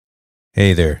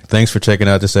Hey there. Thanks for checking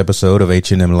out this episode of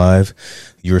H&M Live.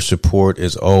 Your support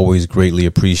is always greatly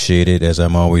appreciated, as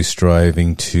I'm always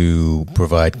striving to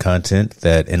provide content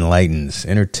that enlightens,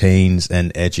 entertains,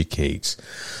 and educates.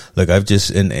 Look, I've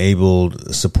just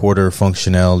enabled supporter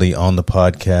functionality on the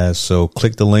podcast, so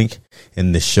click the link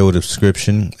in the show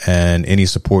description, and any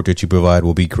support that you provide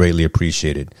will be greatly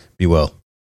appreciated. Be well.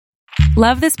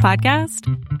 Love this podcast?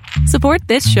 Support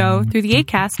this show through the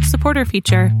Acast supporter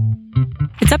feature.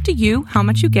 It's up to you how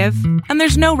much you give, and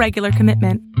there's no regular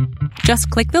commitment. Just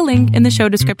click the link in the show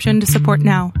description to support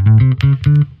now.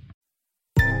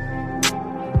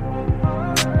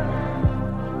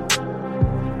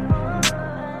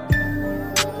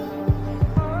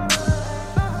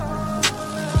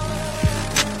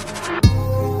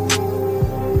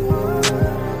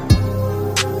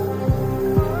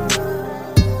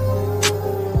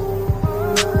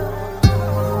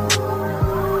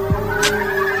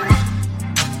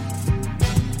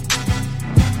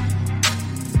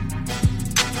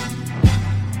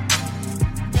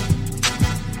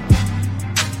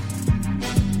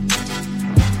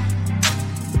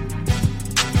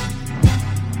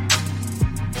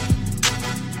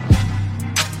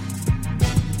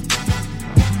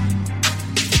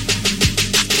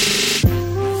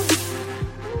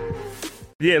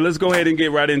 Yeah, let's go ahead and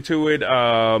get right into it.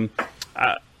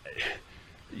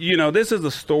 This is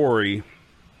a story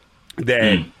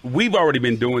that we've already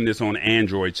been doing this on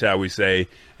Android, shall we say.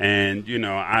 And,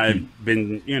 I've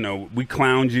been, we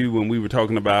clowned you when we were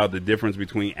talking about the difference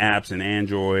between apps and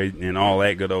Android and all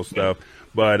that good old stuff.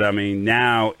 But,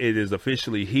 now it is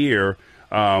officially here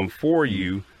for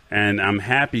you. And I'm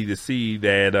happy to see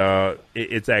that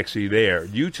it's actually there.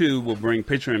 YouTube will bring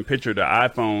picture-in-picture to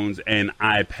iPhones and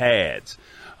iPads.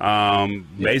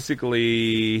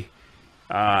 Basically,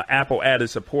 Apple added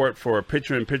support for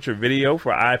picture-in-picture video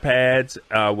for iPads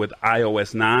with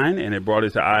iOS 9, and it brought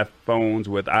it to iPhones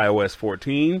with iOS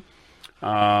 14.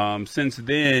 Since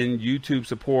then, YouTube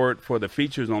support for the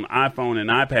features on iPhone and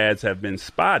iPads have been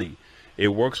spotty. It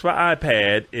works for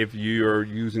iPad if you're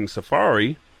using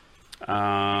Safari.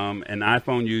 And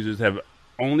iPhone users have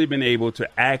only been able to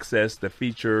access the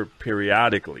feature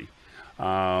periodically.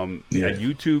 A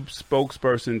YouTube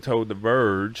spokesperson told The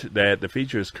Verge that the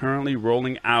feature is currently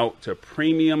rolling out to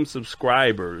premium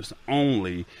subscribers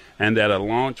only, and that a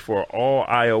launch for all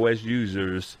iOS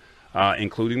users,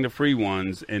 including the free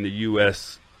ones in the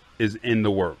U.S., is in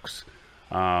the works.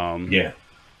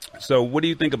 So what do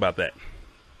you think about that?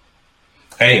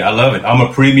 Hey, I love it. I'm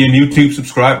a premium YouTube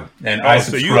subscriber, and I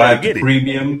subscribe to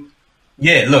premium.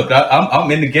 Yeah, look,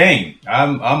 I'm in the game.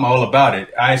 I'm all about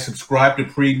it. I subscribe to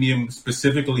premium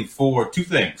specifically for two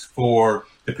things: for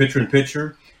the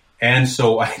picture-in-picture, and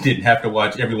so I didn't have to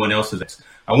watch everyone else's ads.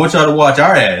 I want y'all to watch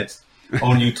our ads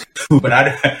on YouTube, but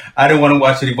I don't want to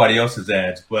watch anybody else's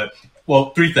ads. But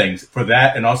three things: for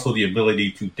that, and also the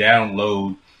ability to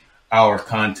download our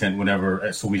content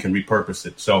whenever, so we can repurpose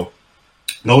it. So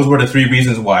those were the three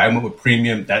reasons why I went with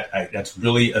premium. That's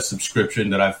really a subscription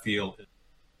that I feel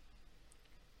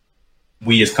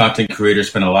we as content creators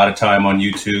spend a lot of time on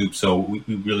YouTube, so we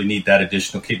really need that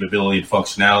additional capability and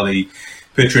functionality.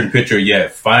 Picture-in-picture,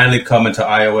 finally coming to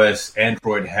iOS.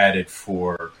 Android had it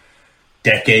for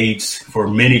decades, for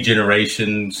many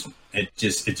generations. It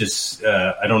just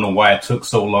I don't know why it took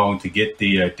so long to get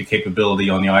the capability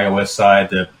on the iOS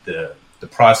side. The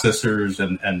processors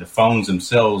and the phones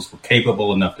themselves were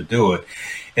capable enough to do it.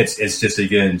 It's just,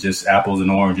 again, just apples and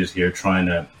oranges here, trying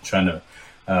to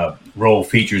roll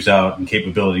features out and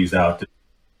capabilities out.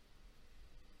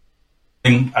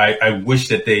 I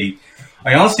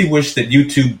honestly wish that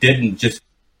YouTube didn't just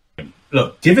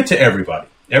give it to everybody.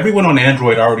 Everyone on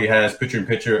Android already has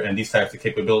picture-in-picture and these types of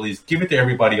capabilities. Give it to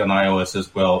everybody on iOS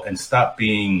as well, and stop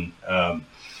being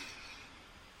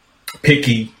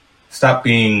picky. Stop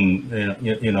being,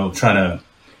 trying to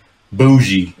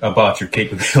bougie about your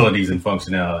capabilities and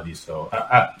functionalities. So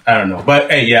I don't know, but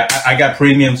hey, I got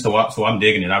premium, so I'm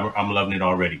digging it. I'm loving it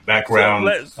already. Background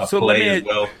play as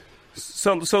well.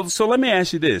 So let me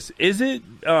ask you this: is it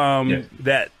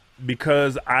that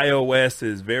because iOS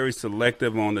is very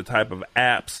selective on the type of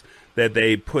apps that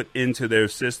they put into their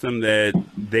system, that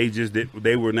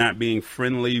they were not being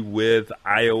friendly with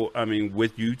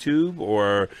with YouTube,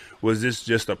 or was this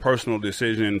just a personal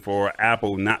decision for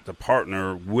Apple not to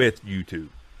partner with YouTube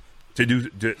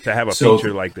to have a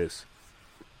feature like this?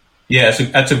 Yeah,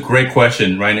 that's a great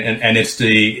question, right? And it's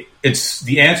the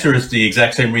answer is the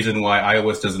exact same reason why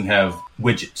iOS doesn't have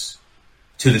widgets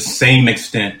to the same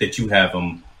extent that you have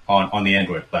them on the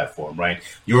Android platform, right?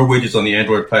 Your widgets on the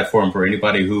Android platform, for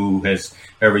anybody who has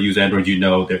ever used Android, you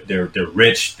know they're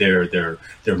rich, they're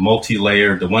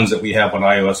multi-layered. The ones that we have on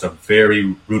iOS are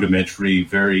very rudimentary,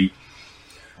 very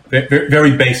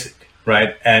basic,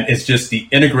 right? And it's just the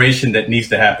integration that needs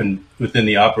to happen within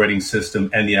the operating system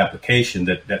and the application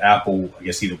that Apple, I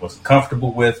guess, either wasn't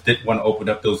comfortable with, didn't want to open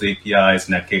up those APIs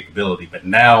and that capability. But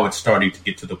now it's starting to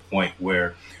get to the point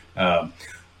where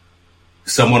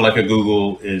someone like a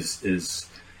Google is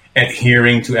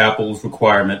adhering to Apple's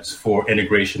requirements for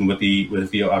integration with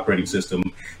the operating system.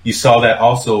 You saw that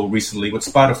also recently with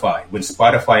Spotify, when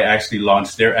Spotify actually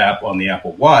launched their app on the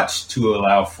Apple Watch to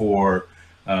allow for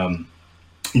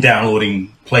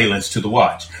downloading playlists to the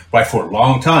watch. Right, for a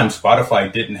long time, Spotify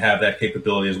didn't have that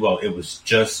capability as well. It was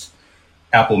just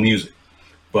Apple Music.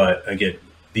 But again,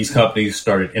 these companies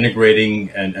started integrating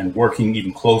and working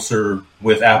even closer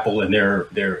with Apple and their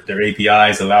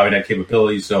APIs, allowing that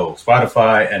capability. So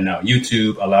Spotify and now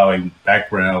YouTube allowing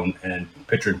background and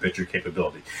picture-in-picture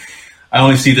capability. I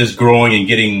only see this growing and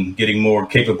getting more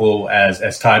capable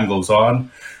as time goes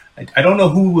on. I don't know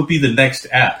who would be the next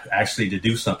app actually to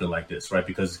do something like this, right?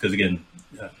 Because again,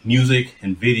 music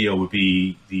and video would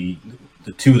be the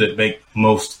two that make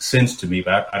most sense to me.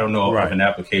 But I don't know of an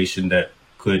application that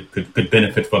could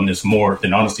benefit from this more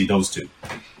than honestly those two.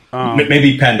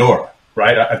 Maybe Pandora,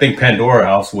 right? I think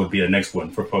Pandora also would be a next one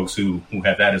for folks who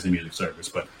have that as a music service.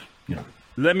 But you know,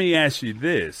 let me ask you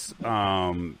this.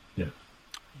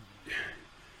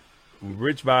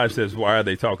 Rich Vibe says, "Why are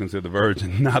they talking to the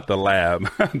Virgin, not the lab?"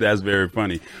 That's very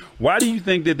funny. Why do you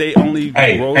think that they only?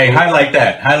 Highlight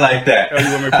that. Oh,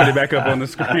 you want me to put it back up on the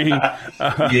screen?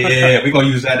 Yeah, we're gonna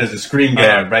use that as a screen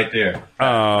grab right there.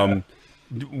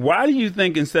 Why do you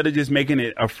think instead of just making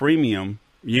it a freemium,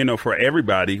 for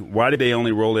everybody, why did they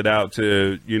only roll it out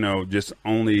to, just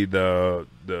only the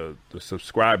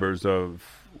subscribers of,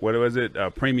 what was it,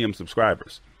 premium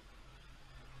subscribers?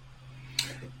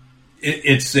 I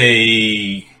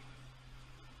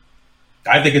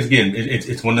think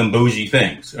it's one of them bougie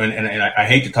things. And I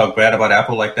hate to talk bad about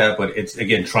Apple like that, but it's,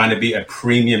 again, trying to be a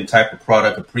premium type of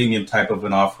product, a premium type of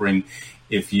an offering.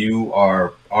 If you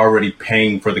are already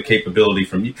paying for the capability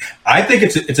from you, I think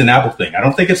it's an Apple thing. I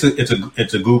don't think it's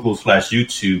a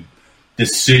Google/YouTube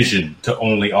decision to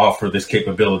only offer this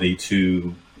capability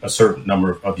to a certain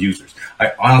number of users.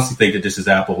 I honestly think that this is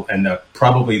Apple, and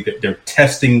probably they're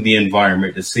testing the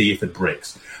environment to see if it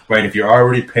breaks. Right? If you're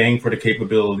already paying for the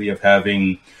capability of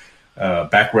having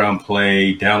background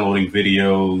play, downloading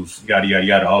videos, yada yada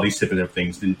yada, all these different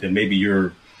things, then maybe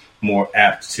you're more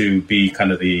apt to be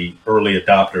kind of the early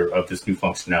adopter of this new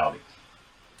functionality.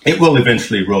 It will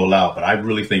eventually roll out, but I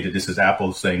really think that this is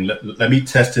Apple saying, let me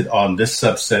test it on this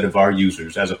subset of our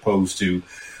users, as opposed to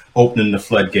opening the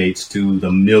floodgates to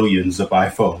the millions of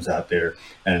iPhones out there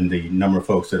and the number of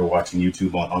folks that are watching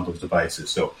YouTube on those devices.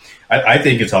 So I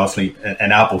think it's also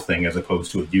an Apple thing as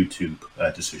opposed to a YouTube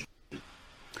decision.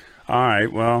 All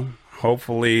right. Well,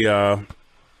 hopefully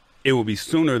it will be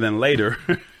sooner than later.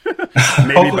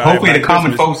 Hopefully the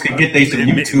common folks can get some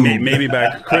YouTube. Maybe by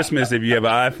Christmas, if you have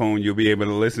an iPhone, you'll be able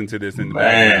to listen to this in the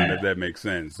background, if that makes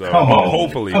sense. So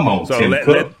hopefully. So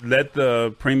let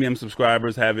the premium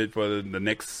subscribers have it for the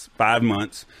next 5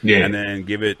 months, and then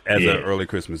give it as an early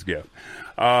Christmas gift.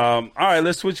 All right,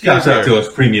 let's switch gears. Shout out to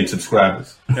us premium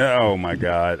subscribers. Oh my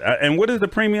God! And what is the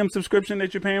premium subscription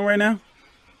that you're paying right now?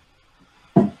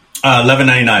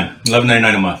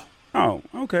 $11.99 a month. Oh,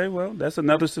 okay. Well, that's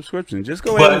another subscription. Just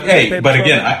go ahead.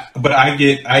 I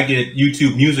get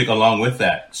YouTube Music along with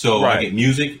that. So I get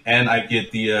music and I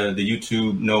get the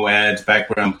YouTube no ads,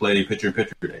 background play,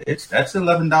 picture-in-picture. That's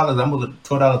 $11.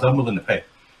 $12 I'm willing to pay.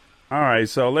 All right.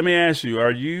 So let me ask you: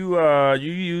 Are you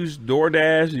you use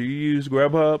DoorDash? You use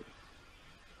Grubhub?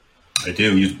 I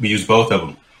do. We use both of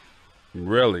them.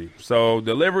 Really? So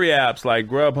delivery apps like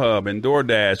Grubhub and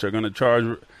DoorDash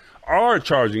are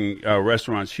charging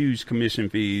restaurants huge commission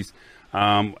fees.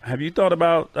 Have you thought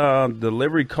about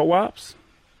delivery co-ops?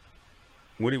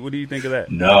 What do you think of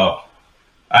that? No,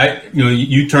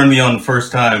 you turned me on the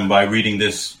first time by reading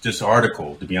this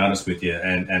article, to be honest with you,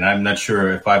 and I'm not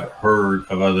sure if I've heard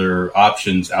of other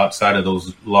options outside of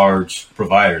those large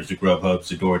providers, the Grubhubs,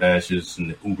 the DoorDashes,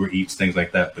 and the Uber Eats, things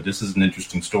like that. But this is an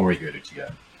interesting story here that you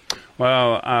got.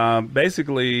 Well,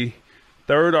 basically,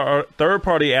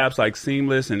 third-party apps like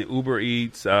Seamless and Uber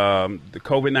Eats, the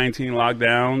COVID-19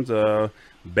 lockdowns,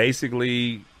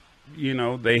 basically,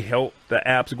 they help the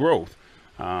app's growth.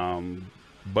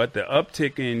 But the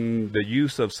uptick in the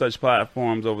use of such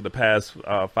platforms over the past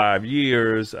 5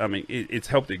 years, I mean, it's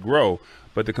helped it grow.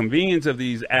 But the convenience of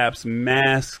these apps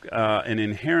mask an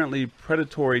inherently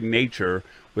predatory nature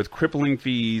with crippling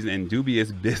fees and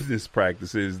dubious business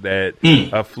practices that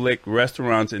afflict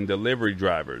restaurants and delivery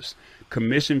drivers.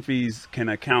 Commission fees can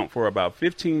account for about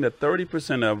 15 to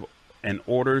 30% of an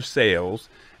order's sales,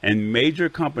 and major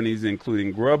companies,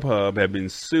 including Grubhub, have been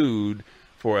sued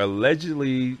for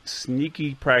allegedly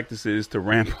sneaky practices to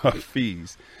ramp up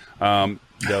fees.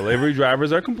 Delivery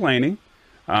drivers are complaining.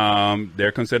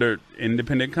 They're considered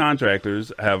independent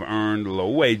contractors, have earned low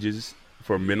wages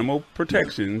for minimal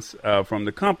protections from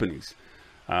the companies.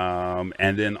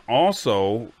 And then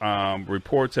also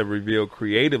reports have revealed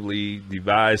creatively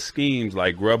devised schemes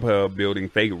like Grubhub building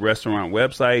fake restaurant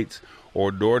websites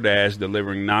or DoorDash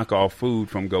delivering knockoff food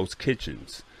from ghost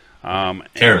kitchens. And,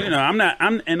 I'm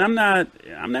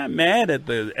not mad at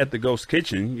the ghost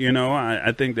kitchen.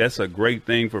 I think that's a great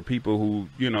thing for people who,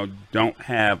 don't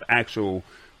have actual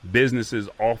businesses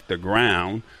off the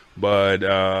ground. But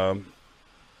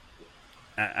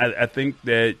I think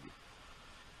that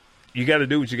you got to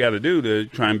do what you got to do to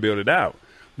try and build it out.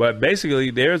 But basically,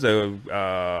 there's a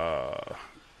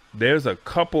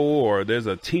couple or there's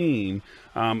a team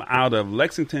out of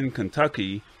Lexington,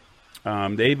 Kentucky.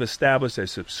 They've established a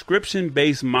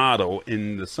subscription-based model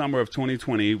in the summer of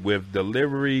 2020 with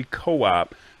Delivery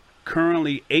Co-op.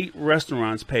 Currently, 8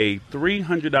 restaurants pay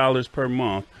 $300 per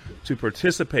month to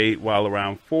participate, while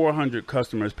around 400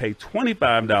 customers pay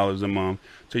 $25 a month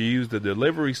to use the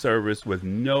delivery service with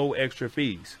no extra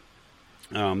fees.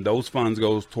 Those funds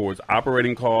goes towards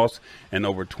operating costs and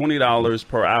over $20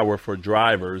 per hour for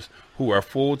drivers who are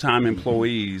full-time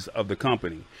employees of the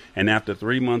company. And after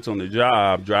 3 months on the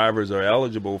job, drivers are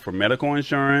eligible for medical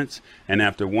insurance, and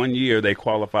after 1 year, they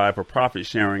qualify for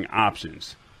profit-sharing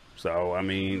options. So, I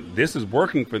mean, this is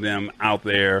working for them out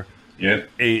there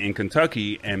in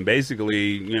Kentucky, and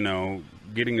basically,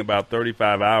 getting about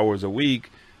 35 hours a week.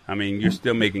 I mean, you're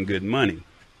still making good money.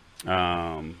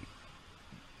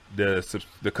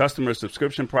 The customer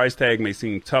subscription price tag may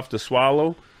seem tough to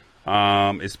swallow,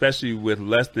 especially with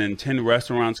less than 10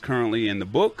 restaurants currently in the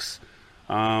books.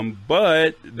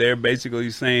 But they're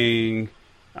basically saying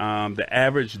the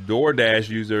average DoorDash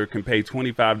user can pay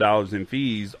 $25 in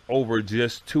fees over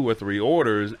just 2 or 3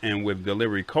 orders. And with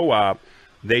Delivery Co-op,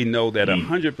 they know that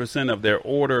 100% of their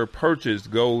order purchase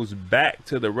goes back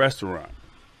to the restaurant.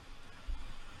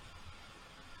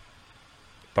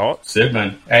 Thoughts? That's it,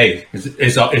 man. Hey,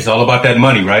 it's all about that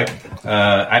money, right?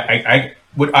 I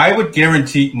would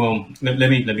guarantee. Well, let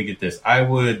me get this. I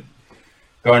would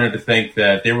garner to think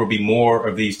that there will be more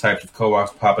of these types of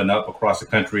co-ops popping up across the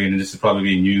country, and this is probably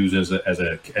being used as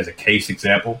a case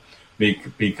example,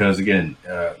 because again,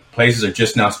 places are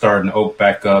just now starting to open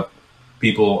back up.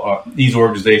 These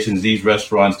organizations, these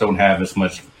restaurants don't have as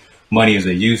much money as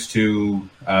they used to.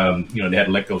 They had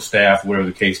to let go staff, whatever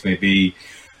the case may be.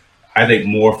 I think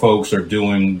more folks are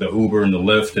doing the Uber and the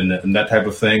Lyft and that type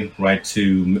of thing, right,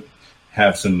 to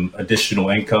have some additional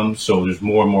income. So there's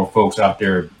more and more folks out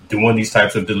there doing these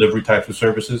types of delivery types of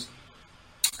services.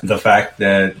 The fact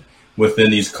that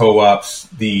within these co-ops,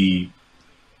 the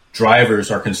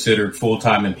drivers are considered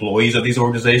full-time employees of these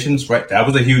organizations, right? That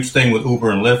was a huge thing with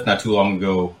Uber and Lyft not too long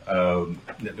ago.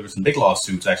 There were some big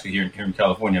lawsuits actually here in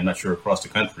California. I'm not sure across the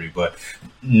country, but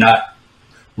not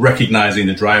recognizing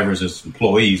the drivers as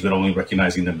employees, but only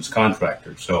recognizing them as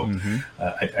contractors. So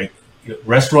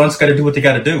restaurants got to do what they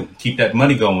got to do, keep that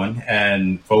money going.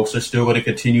 And folks are still going to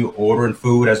continue ordering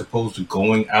food as opposed to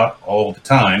going out all the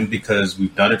time, because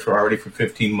we've done it already for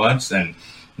 15 months and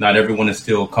not everyone is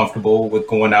still comfortable with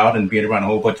going out and being around a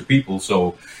whole bunch of people.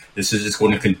 So this is just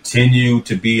going to continue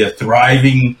to be a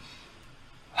thriving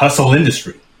hustle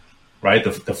industry. Right,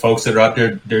 the folks that are out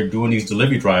there, they're doing these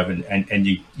delivery driving, and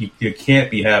you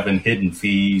can't be having hidden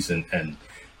fees and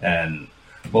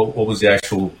what was the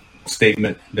actual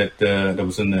statement that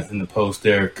was in the post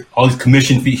there? All these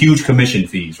huge commission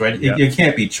fees, right? Yeah. You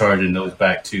can't be charging those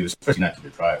back too, especially not to the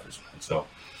drivers, man.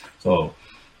 So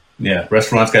yeah,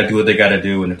 restaurants got to do what they got to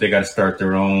do, and if they got to start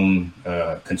their own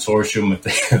consortium,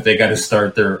 if they got to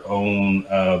start their own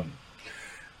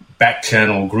back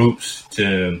channel groups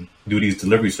to do these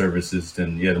delivery services,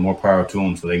 then the more power to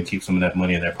them, so they can keep some of that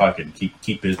money in their pocket and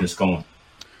keep business going.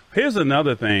 Here's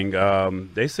another thing.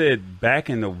 They said back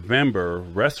in November,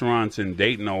 restaurants in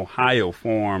Dayton, Ohio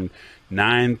formed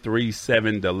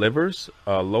 937 Delivers,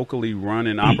 a locally run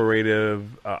and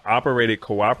operated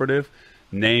cooperative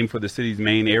named for the city's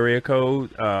main area code,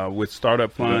 with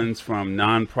startup funds from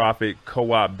nonprofit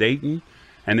Co-op Dayton.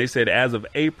 And they said as of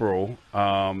April,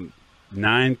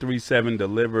 937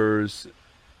 Delivers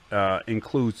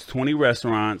includes 20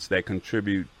 restaurants that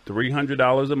contribute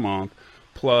 $300 a month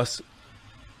plus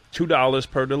 $2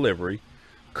 per delivery.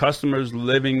 Customers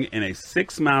living in a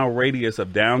 6-mile radius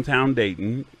of downtown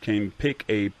Dayton can pick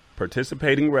a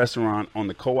participating restaurant on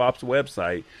the co-op's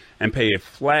website and pay a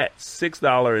flat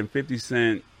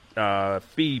 $6.50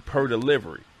 fee per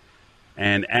delivery.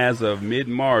 And as of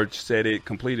mid-March, said it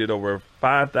completed over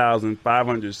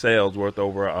 5,500 sales worth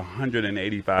over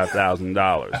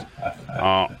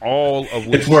 $185,000, all of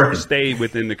which stayed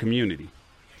within the community.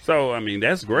 So, I mean,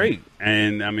 that's great.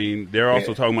 And, I mean, they're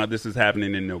also talking about this is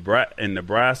happening in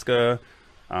Nebraska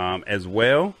as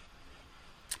well.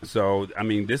 So, I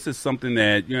mean, this is something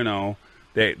that, you know,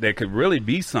 that could really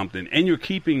be something. And you're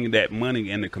keeping that money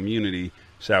in the community,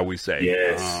 shall we say.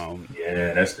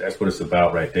 Yes. That's what it's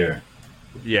about right there.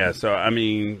 Yeah. So, I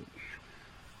mean,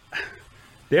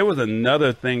 there was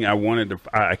another thing I wanted to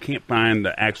 – I can't find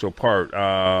the actual part.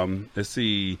 Let's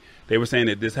see. They were saying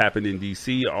that this happened in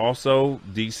D.C. also.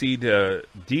 D.C. to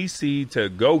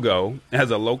GoGo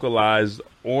has a localized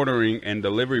ordering and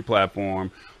delivery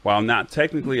platform. While not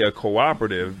technically a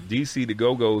cooperative, D.C. to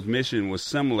GoGo's mission was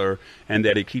similar in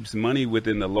that it keeps money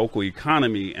within the local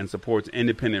economy and supports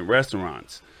independent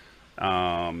restaurants.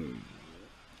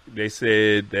 They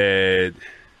said that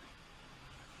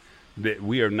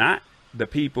we are not the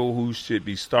people who should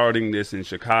be starting this in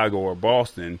Chicago or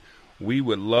Boston. We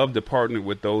would love to partner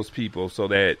with those people so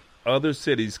that other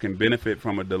cities can benefit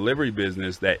from a delivery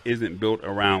business that isn't built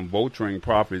around vulturing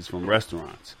profits from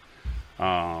restaurants.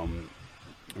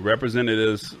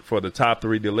 Representatives for the top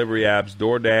 3 delivery apps,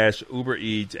 DoorDash, Uber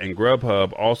Eats, and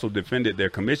Grubhub, also defended their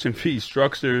commission fee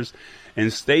structures.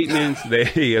 In statements,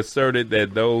 they asserted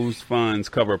that those funds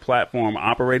cover platform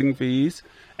operating fees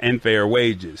and fair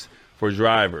wages for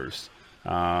drivers.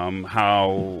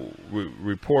 Reports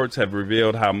have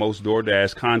revealed how most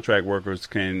DoorDash contract workers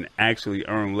can actually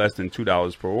earn less than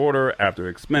 $2 per order after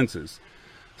expenses.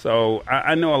 So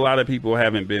I know a lot of people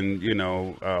haven't been,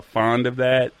 fond of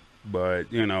that. But,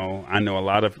 I know a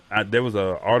lot of there was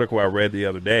an article I read the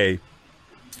other day,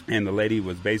 and the lady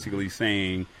was basically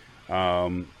saying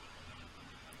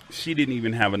she didn't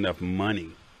even have enough money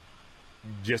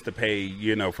just to pay,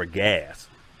 for gas.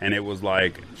 And it was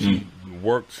like she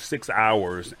worked 6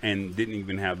 hours and didn't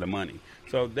even have the money.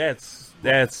 So that's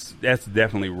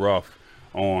definitely rough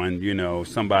on,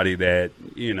 somebody that,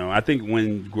 I think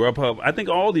when Grubhub, I think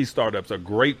all these startups are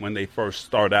great when they first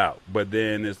start out. But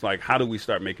then it's like, how do we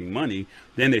start making money?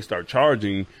 Then they start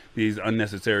charging these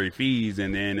unnecessary fees.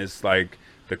 And then it's like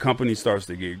the company starts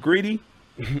to get greedy.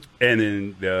 And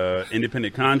then the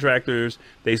independent contractors,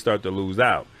 they start to lose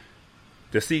out.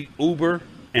 To see Uber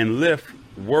and Lyft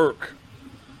work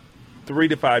 3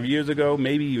 to 5 years ago,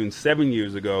 maybe even 7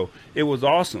 years ago, it was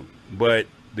awesome. But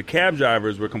the cab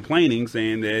drivers were complaining,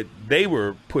 saying that they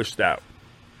were pushed out.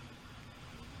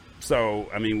 So,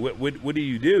 I mean, what do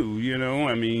you do?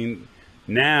 I mean,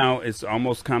 now it's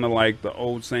almost kind of like the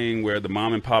old saying where the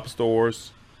mom and pop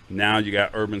stores, now you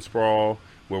got urban sprawl,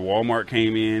 where Walmart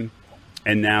came in,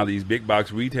 and now these big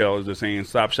box retailers are saying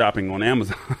stop shopping on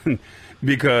Amazon.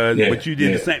 Because, but you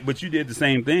did the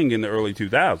same thing in the early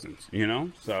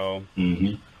 2000s, So,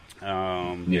 damn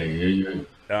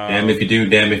if you do,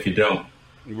 damn if you don't.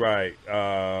 Right.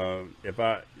 Let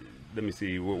me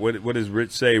see. What does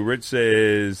Rich say? Rich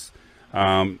says,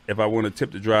 if I want to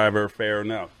tip the driver, fair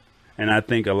enough. And I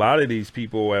think a lot of these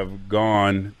people have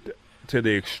gone to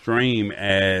the extreme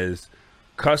as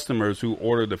customers who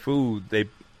order the food, they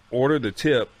order the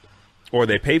tip, or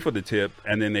they pay for the tip,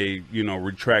 and then they,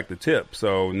 retract the tip.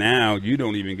 So now you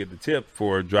don't even get the tip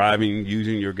for driving,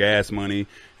 using your gas money,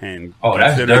 and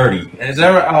that's dirty. Is that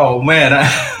right? Oh man,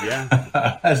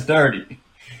 yeah, that's dirty.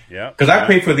 Yeah, because I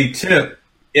pay for the tip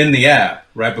in the app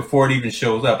right before it even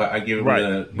shows up. I give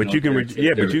them but you can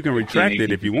retract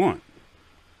it if you want.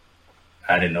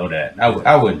 I didn't know that.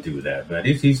 I wouldn't do that. But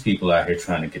these people out here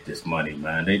trying to get this money,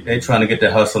 man. They trying to get the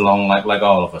hustle on like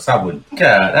all of us. I wouldn't.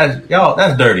 God,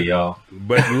 that's dirty, y'all.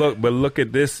 But look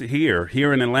at this here.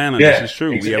 Here in Atlanta, this is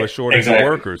true. We have a shortage of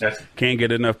workers. Can't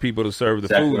get enough people to serve the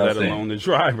food, let alone the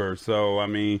driver. So I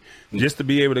mean, just to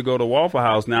be able to go to Waffle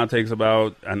House now takes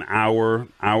about an hour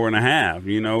and a half.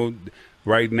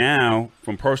 Right now,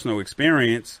 from personal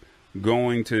experience,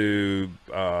 going to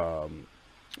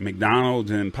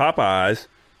McDonald's and Popeyes,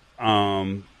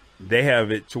 they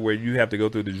have it to where you have to go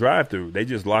through the drive-through. They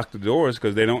just lock the doors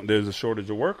because there's a shortage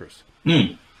of workers.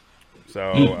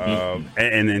 So,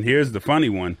 and then here's the funny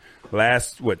one.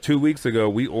 2 weeks ago,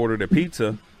 we ordered a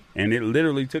pizza, and it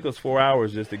literally took us 4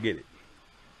 hours just to get it.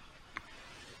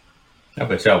 I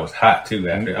bet y'all was hot too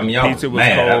after. I mean, y'all pizza was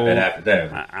mad cold. After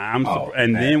that.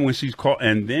 Then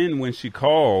when she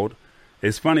called,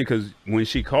 it's funny because when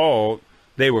she called,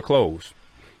 they were closed.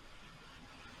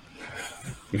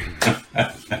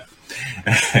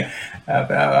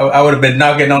 I would have been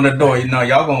knocking on the door. You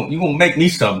gonna make me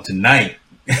something tonight.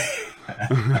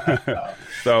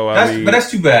 So, but that's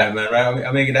too bad, man. Right?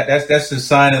 I mean, that's a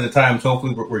sign of the times.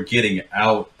 Hopefully, we're getting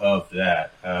out of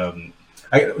that.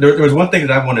 There was one thing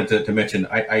that I wanted to mention.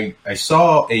 I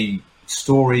saw a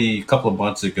story a couple of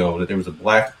months ago that there was a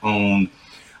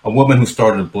woman who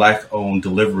started a black-owned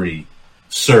delivery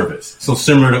service. So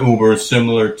similar to Uber,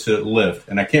 similar to Lyft,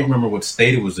 and I can't remember what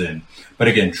state it was in. But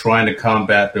again, trying to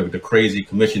combat the crazy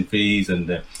commission fees and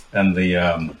the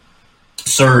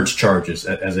surge charges,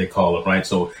 as they call it, right?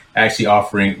 So actually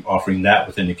offering that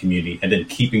within the community, and then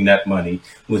keeping that money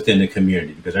within the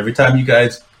community, because every time you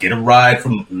guys get a ride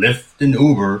from Lyft and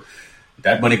Uber,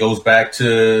 that money goes back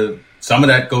to some of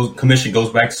that commission goes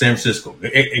back to San Francisco.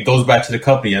 It goes back to the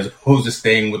company as opposed to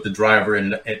staying with the driver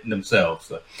and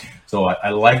themselves. So I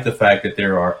like the fact that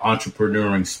there are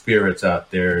entrepreneuring spirits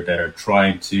out there that are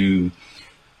trying to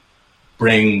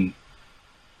bring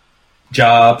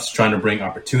jobs, trying to bring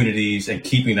opportunities, and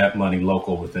keeping that money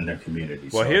local within their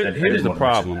communities. Well, here's the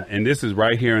problem, and this is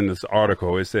right here in this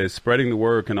article. It says spreading the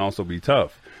word can also be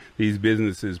tough. These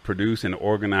businesses produce and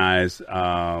organize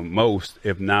most,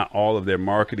 if not all, of their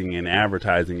marketing and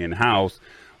advertising in-house,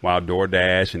 while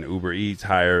DoorDash and Uber Eats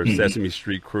hire Sesame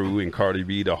Street crew and Cardi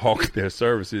B to hawk their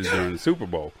services during the Super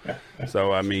Bowl.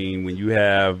 So, I mean, when you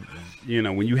have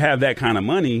that kind of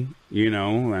money,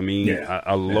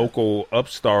 a local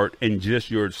upstart in just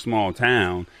your small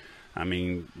town, I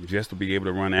mean, just to be able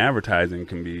to run advertising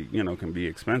can be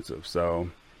expensive. So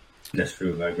that's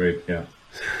true. I agree. Yeah.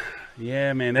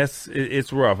 Yeah, man,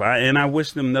 it's rough. I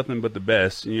wish them nothing but the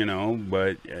best,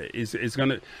 but it's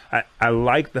gonna. I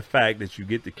like the fact that you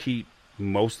get to keep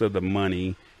most of the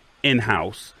money in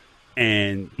house,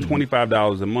 and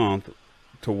 $25 a month,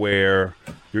 to where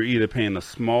you're either paying a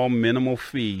small minimal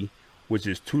fee, which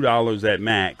is $2 at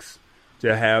max,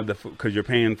 to have because you're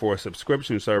paying for a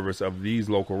subscription service of these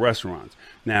local restaurants.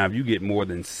 Now, if you get more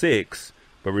than 6,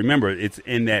 but remember, it's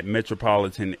in that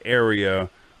metropolitan area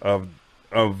of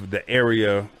the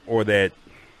area, or that,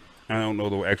 I don't know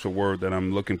the actual word that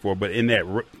I'm looking for, but in that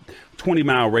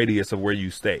 20-mile radius of where you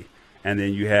stay. And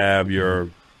then you have your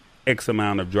X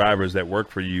amount of drivers that work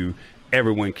for you.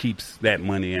 Everyone keeps that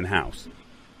money in house.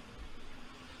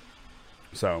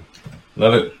 So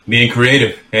love it. Being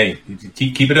creative. Hey,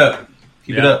 keep it up.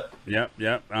 Keep it up.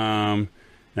 Yep.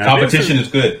 Competition is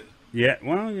good. Yeah.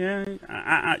 Well, yeah.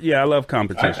 I love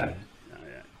competition.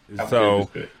 So,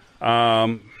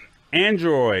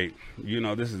 Android,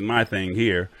 this is my thing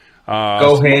here.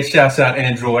 Go ahead, shouts out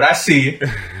Android. I see it,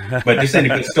 but this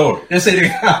ain't a good story. This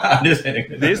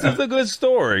is a good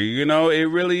story. It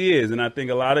really is, and I think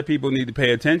a lot of people need to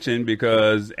pay attention,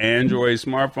 because Android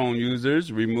smartphone users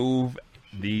remove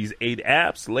these 8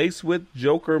 apps laced with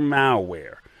Joker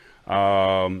malware.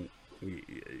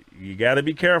 You got to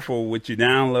be careful what you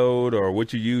download or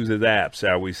what you use as apps,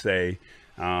 shall we say.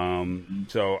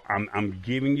 So I'm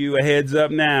giving you a heads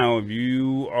up now. If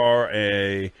you are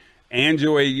a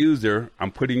Android user,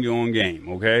 I'm putting you on game.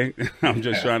 Okay. I'm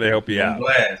just trying to help you out.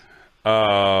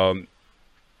 Glad.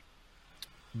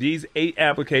 These 8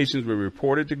 applications were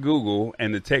reported to Google,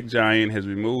 and the tech giant has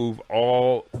removed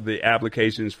all the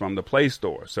applications from the Play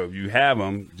Store. So if you have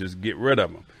them, just get rid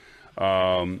of them.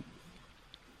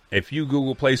 A few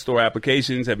Google Play Store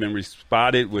applications have been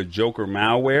spotted with Joker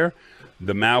malware.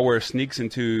 The malware sneaks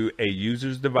into a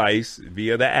user's device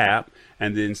via the app,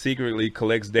 and then secretly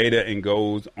collects data and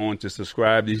goes on to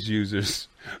subscribe these users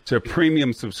to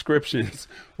premium subscriptions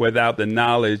without the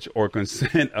knowledge or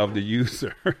consent of the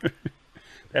user.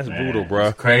 That's brutal, bro.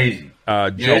 It's crazy.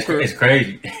 Joker, it's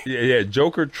crazy. Yeah,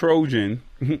 Joker Trojan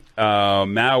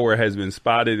malware has been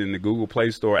spotted in the Google Play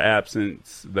Store app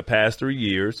since the past 3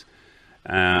 years.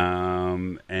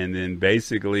 And then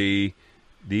basically,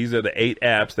 these are the 8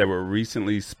 apps that were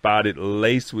recently spotted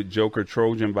laced with Joker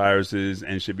Trojan viruses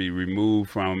and should be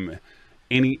removed from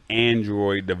any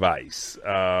Android device.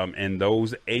 And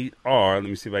those 8 are, let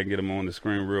me see if I can get them on the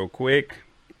screen real quick.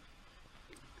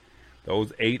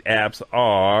 Those 8 apps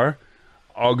are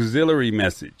Auxiliary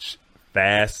Message,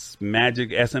 Fast Magic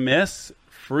SMS,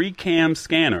 Free Cam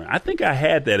Scanner. I think I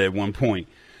had that at one point.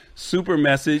 Super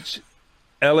Message,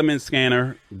 Element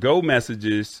Scanner, Go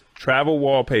Messages, Travel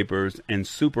Wallpapers, and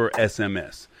Super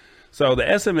SMS. So the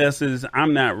SMSs,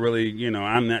 I'm not really,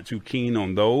 I'm not too keen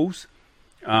on those.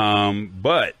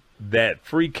 But that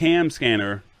Free Cam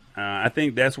Scanner, I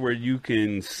think that's where you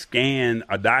can scan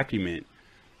a document.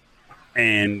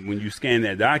 And when you scan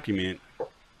that document,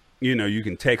 you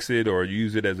can text it or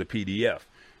use it as a PDF.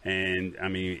 And I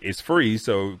mean, it's free,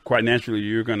 so quite naturally,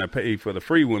 you're going to pay for the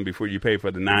free one before you pay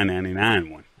for the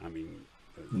 $9.99 one. I mean,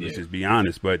 let's just be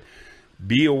honest. But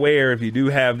be aware, if you do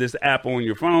have this app on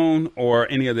your phone or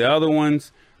any of the other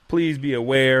ones, please be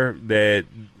aware that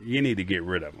you need to get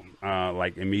rid of them,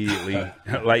 like immediately,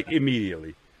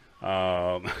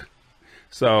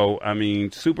 So, I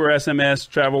mean, Super SMS,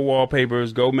 travel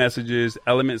wallpapers, Go Messages,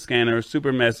 Element Scanner,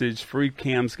 Super Message, Free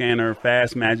Cam Scanner,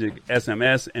 Fast Magic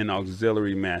SMS, and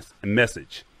Auxiliary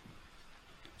Message.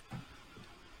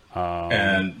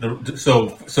 So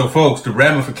folks, the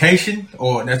ramification,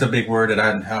 or that's a big word that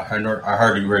I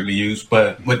hardly regularly use,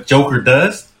 but what Joker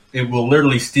does, it will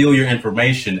literally steal your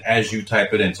information as you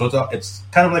type it in. So it's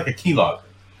kind of like a keylogger,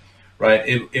 right?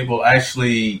 It will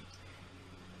actually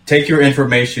take your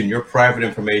information, your private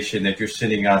information that you're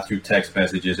sending out through text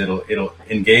messages. It'll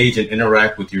engage and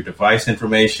interact with your device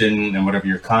information and whatever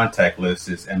your contact list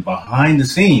is. And behind the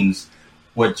scenes,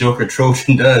 what Joker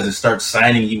Trojan does is start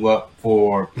signing you up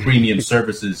for premium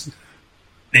services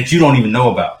that you don't even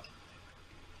know about.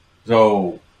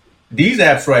 So these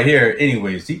apps right here,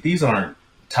 anyways, these aren't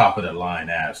top of the line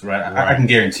apps, right? I can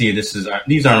guarantee you these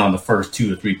aren't on the first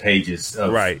 2 or 3 pages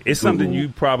of right. It's Google something you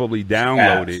probably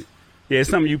downloaded. apps. Yeah, it's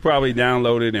something you probably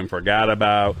downloaded and forgot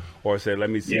about, or said, let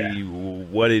me see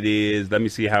what it is, let me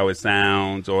see how it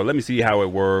sounds, or let me see how it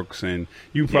works, and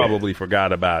you probably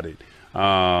forgot about it.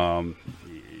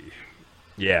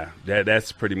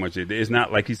 That's pretty much it. It's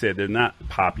not, like you said, they're not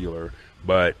popular,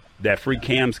 but that free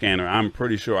cam scanner, I'm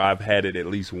pretty sure I've had it at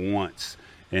least once,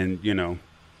 and,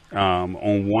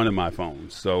 on one of my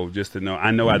phones. So just to know,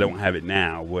 I know I don't have it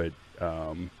now, but,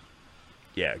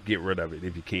 get rid of it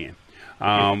if you can.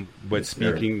 But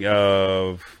speaking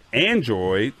of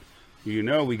Android,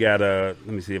 we gotta,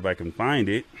 let me see if I can find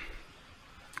it.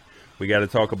 We got to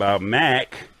talk about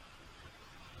Mac.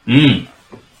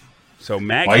 So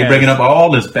Mac. Why are you bringing up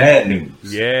all this bad news?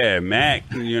 Yeah, Mac,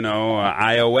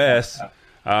 iOS.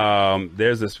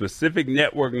 There's a specific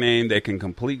network name that can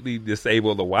completely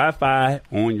disable the Wi-Fi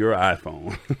on your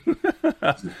iPhone.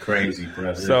 This is crazy,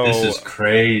 brother. This is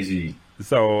crazy.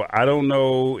 So I don't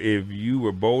know if you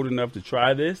were bold enough to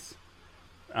try this.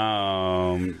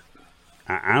 I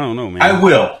don't know, man. I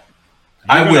will.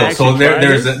 So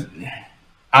there's a.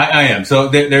 I am. So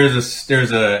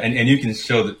there's a, and you can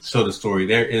show the story.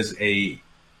 There is a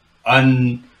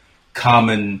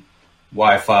uncommon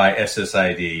Wi-Fi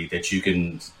SSID that you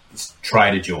can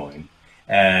try to join.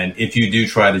 And if you do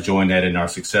try to join that and are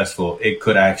successful, it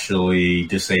could actually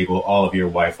disable all of your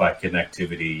Wi-Fi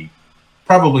connectivity,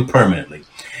 probably permanently.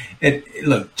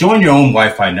 Look, join your own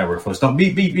Wi-Fi network, folks. Don't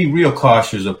be real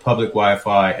cautious of public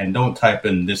Wi-Fi, and don't type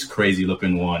in this crazy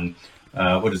looking one.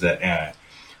 What is that?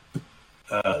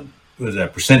 What is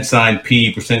that?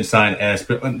 %P,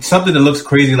 %S, something that looks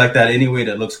crazy like that anyway,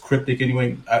 that looks cryptic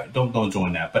anyway. Don't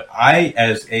join that. But I,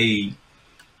 as a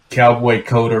cowboy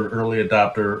coder, early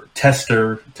adopter,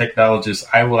 tester, technologist,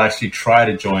 I will actually try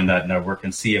to join that network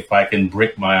and see if I can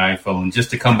brick my iPhone,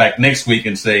 just to come back next week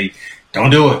and say, don't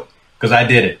do it, because I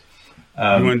did it.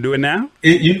 You want to do it now?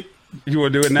 You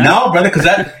want to do it now? No, brother,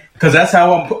 because that's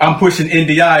how I'm pushing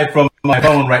NDI from my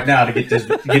phone right now to get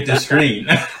this screen.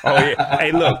 Oh yeah.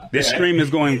 Hey, look, this stream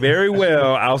is going very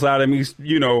well outside of me,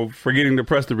 forgetting to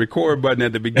press the record button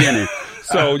at the beginning.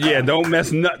 So yeah, don't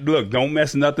mess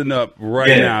nothing up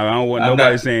now. I don't want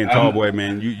nobody saying, "Tall boy,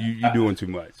 man, you doing too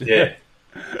much." Yeah.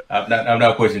 I'm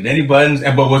not pushing any buttons.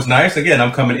 But what's nice, again,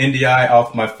 I'm coming NDI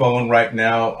off my phone right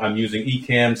now. I'm using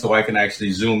Ecamm so I can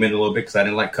actually zoom in a little bit, because I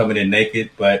didn't like coming in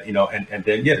naked. But and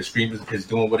then the stream is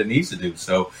doing what it needs to do.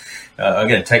 So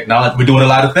again, technology, we're doing a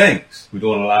lot of things. We're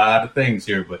doing a lot of things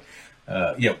here. But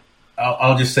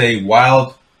I'll just say,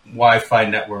 wild Wi-Fi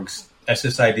networks,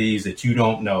 SSIDs that you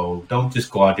don't know, don't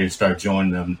just go out there and start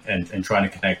joining them and trying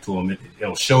to connect to them.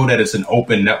 It'll show that it's an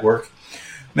open network.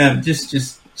 Man,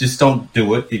 just don't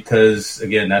do it, because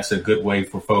again, that's a good way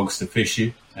for folks to phish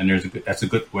you, and that's a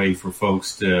good way for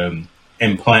folks to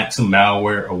implant some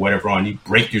malware or whatever on you,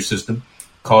 break your system,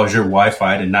 cause your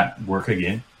Wi-Fi to not work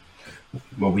again.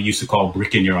 What we used to call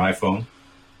bricking your iPhone.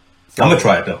 I'm gonna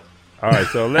try it though. All right,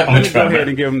 so let me go ahead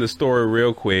and give them the story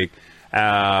real quick.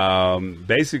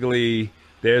 Basically,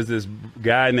 there's this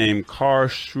guy named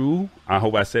Karshu. I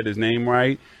hope I said his name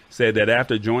right. Said that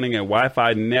after joining a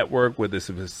Wi-Fi network with a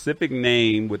specific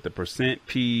name with the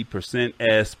 %P,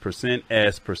 %S,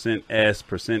 %S, %S,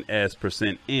 %S,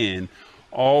 %N,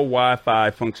 all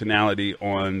Wi-Fi functionality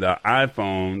on the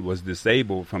iPhone was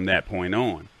disabled from that point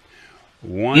on.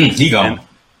 Once an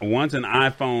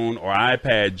iPhone or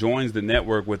iPad joins the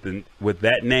network with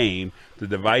that name, the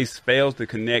device fails to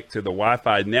connect to the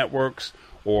Wi-Fi networks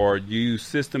or use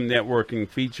system networking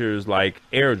features like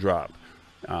AirDrop.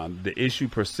 The issue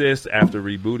persists after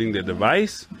rebooting the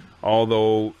device,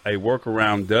 although a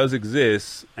workaround does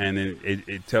exist, and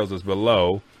it tells us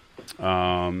below.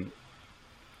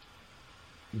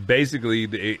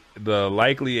 Basically, the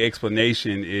likely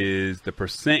explanation is the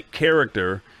percent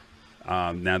character.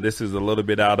 Now, this is a little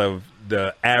bit out of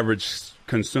the average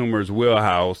consumer's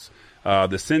wheelhouse.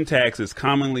 The syntax is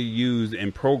commonly used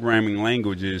in programming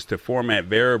languages to format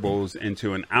variables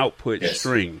into an output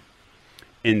string.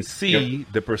 In C,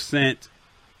 the percent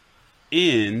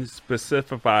N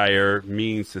specifier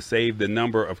means to save the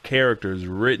number of characters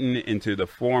written into the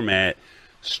format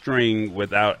string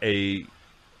without a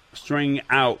string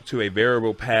out to a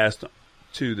variable passed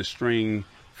to the string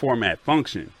format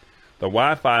function. The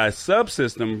Wi-Fi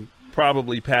subsystem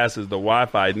probably passes the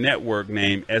Wi-Fi network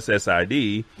name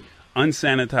SSID,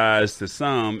 unsanitized to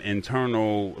some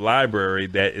internal library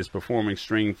that is performing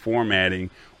string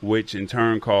formatting, which in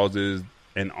turn causes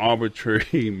an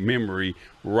arbitrary memory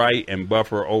write and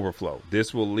buffer overflow.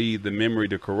 This will lead the memory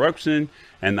to corruption,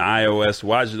 and the iOS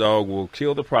watchdog will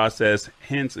kill the process,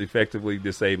 hence effectively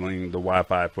disabling the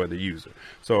Wi-Fi for the user.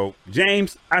 So,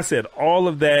 James, I said all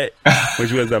of that,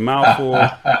 which was a mouthful.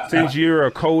 Since you're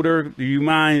a coder, do you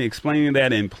mind explaining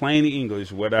that in plain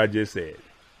English, what I just said?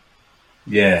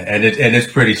 Yeah, and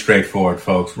it's pretty straightforward,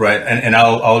 folks, right? And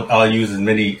I'll use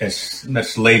as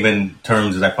much layman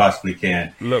terms as I possibly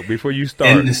can. Look, before you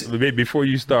start, this is the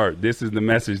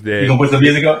message that you gonna put some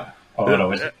music up. Oh, no,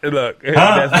 look,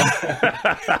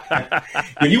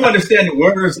 when you understand the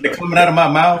words that are coming out of my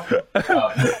mouth. Look,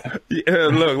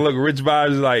 Rich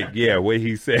Vibes is like, yeah, what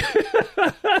he said.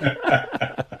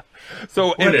 So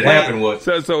what had happened was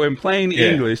so in plain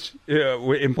English,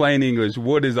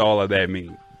 what does all of that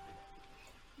mean?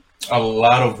 A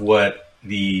lot of what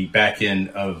the back end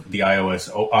of the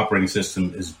iOS operating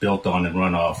system is built on and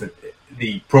run off.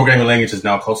 The programming language is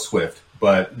now called Swift,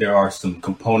 but there are some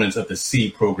components of the C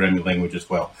programming language as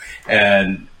well.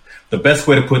 And the best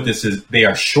way to put this is they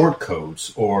are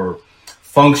shortcodes or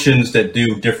functions that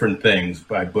do different things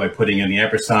by putting in the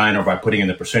ampersand or by putting in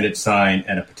the percentage sign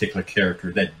and a particular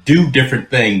character that do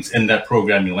different things in that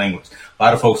programming language. A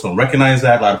lot of folks don't recognize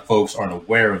that. A lot of folks aren't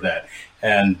aware of that.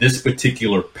 And this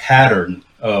particular pattern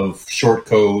of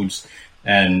shortcodes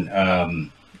and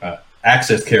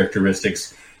access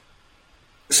characteristics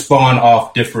spawn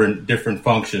off different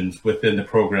functions within the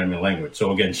programming language.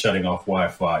 So again, shutting off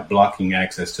Wi-Fi, blocking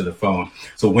access to the phone.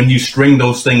 So when you string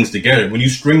those things together, when you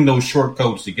string those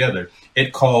shortcodes together,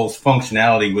 it calls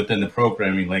functionality within the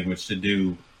programming language to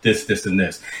do this, this, and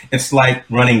this. It's like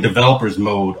running developer's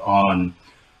mode on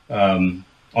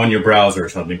your browser or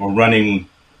something, or running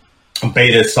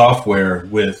beta software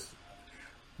with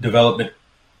development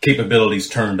capabilities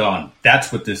turned on.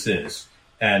 That's what this is.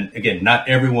 And again, not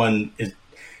everyone is.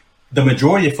 The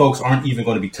majority of folks aren't even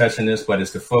going to be touching this, but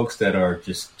it's the folks that are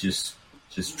just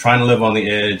trying to live on the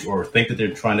edge or think that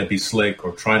they're trying to be slick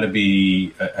or trying to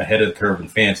be ahead of the curve and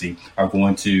fancy are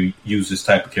going to use this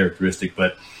type of characteristic.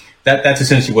 But that's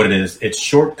essentially what it is. It's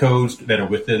short codes that are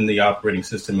within the operating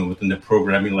system and within the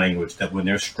programming language that when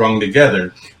they're strung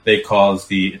together, they cause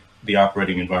the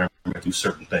operating environment to do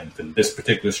certain things. And this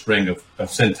particular string of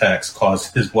syntax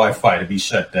caused his Wi-Fi to be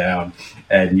shut down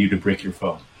and you to break your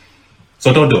phone.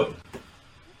 So don't do it.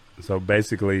 So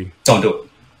basically, don't do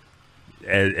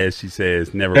it. As she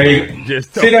says, never mind.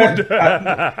 Just don't. See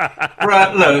that?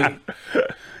 Right, look.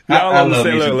 Y'all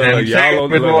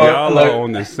are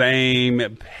on the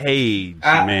same page,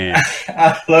 man.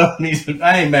 I love me some.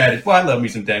 I ain't mad at you. I love me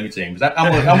some Tammy Chambers.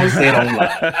 I'm gonna say it online.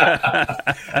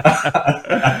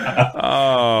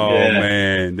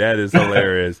 Man, that is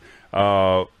hilarious.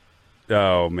 Oh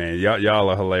man, y'all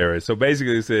are hilarious. So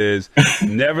basically, it says,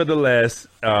 nevertheless,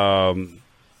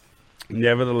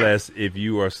 if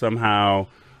you are somehow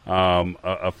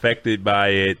affected by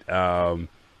it,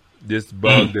 this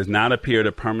bug does not appear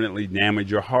to permanently damage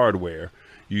your hardware.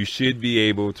 You should be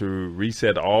able to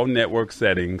reset all network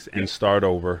settings and start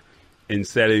over. In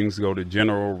settings, go to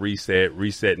General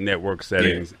Reset Network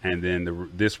Settings, and then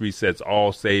this resets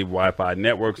all saved Wi-Fi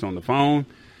networks on the phone,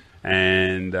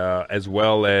 and as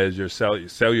well as your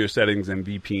cellular settings and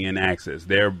VPN access,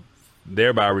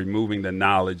 thereby removing the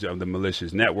knowledge of the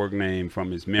malicious network name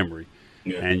from its memory.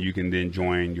 And you can then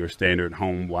join your standard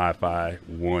home Wi-Fi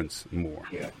once more.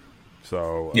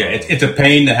 So it's a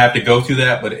pain to have to go through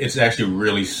that, but it's actually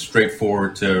really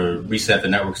straightforward to reset the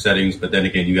network settings. But then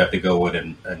again, you have to go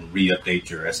in and re-update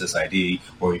your SSID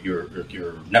or your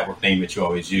network name that you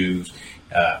always use.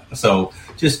 So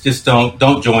just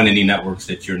don't join any networks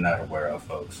that you're not aware of,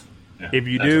 folks. If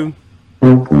you do.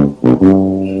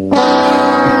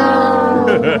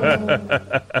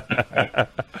 Go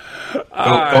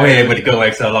ahead with the Go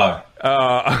XLR.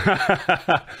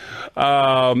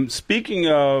 Speaking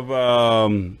of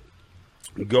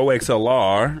Go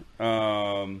XLR,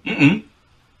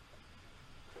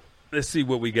 let's see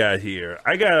what we got here.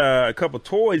 I got a couple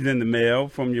toys in the mail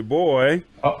from your boy.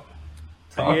 Oh,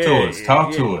 talk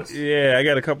to us. Yeah, I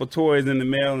got a couple toys in the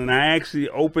mail, and I actually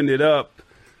opened it up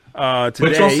today.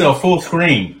 Put yourself full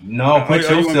screen. No, put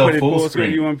yourself full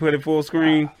screen. You want to put it full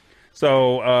screen?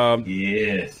 So,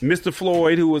 yes, Mr.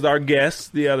 Floyd, who was our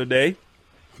guest the other day,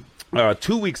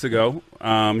 2 weeks ago,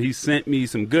 he sent me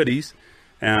some goodies.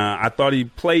 I thought he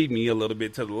played me a little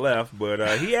bit to the left, but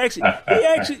he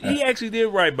actually did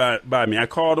right by me. I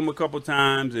called him a couple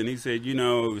times, and he said, it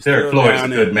was Derek Floyd's a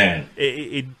good man.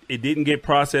 It didn't get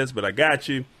processed, but I got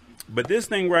you. But this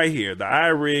thing right here, the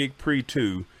iRig Pre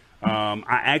 2, I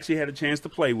actually had a chance to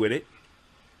play with it,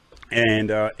 and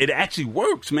it actually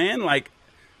works, man. Like,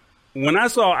 when I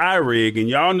saw iRig, and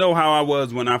y'all know how I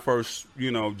was when I first,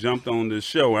 jumped on this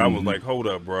show, I was like, hold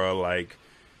up, bro. Like,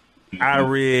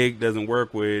 iRig doesn't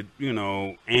work with,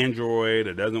 Android.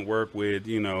 It doesn't work with,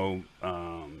 PC,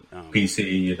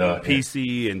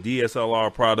 PC and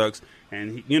DSLR products.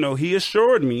 And, he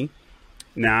assured me.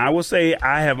 Now, I will say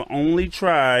I have only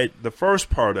tried the first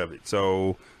part of it.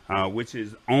 So, which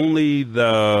is only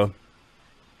the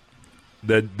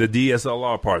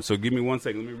DSLR part. So give me 1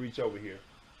 second. Let me reach over here.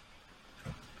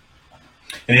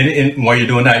 And while you're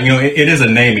doing that, it is a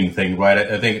naming thing, right?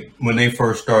 I think when they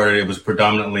first started, it was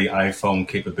predominantly iPhone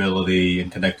capability and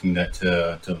connecting that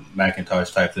to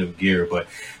Macintosh type of gear. But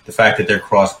the fact that they're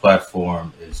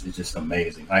cross-platform is just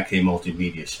amazing. IK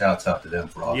Multimedia, shouts out to them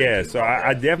for all. Yeah, so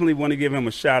I definitely want to give him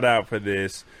a shout out for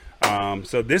this.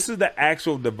 So this is the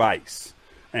actual device,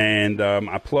 and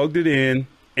I plugged it in,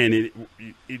 and it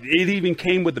even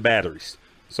came with the batteries.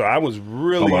 So I was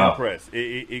really impressed.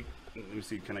 Let me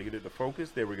see. Can I get it to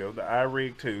focus? There we go. The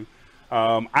iRig 2.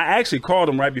 I actually called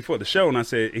him right before the show, and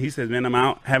he said, man, I'm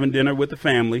out having dinner with the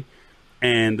family,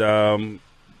 and I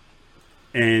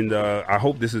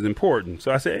hope this is important.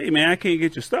 So I said, hey, man, I can't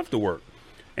get your stuff to work.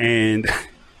 And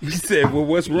he said, well,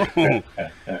 what's wrong?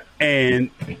 And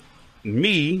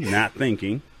me not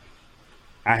thinking,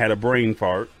 I had a brain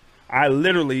fart. I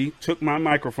literally took my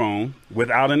microphone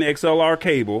without an XLR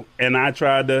cable, and I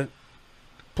tried to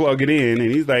plug it in,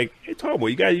 and he's like, hey,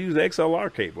 Tallboy, you got to use the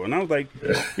XLR cable. And I was like,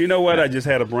 you know what? I just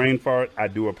had a brain fart. I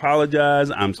do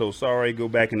apologize. I'm so sorry. Go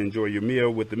back and enjoy your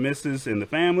meal with the missus and the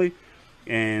family.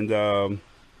 And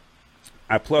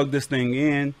I plugged this thing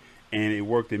in, and it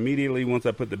worked immediately once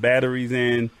I put the batteries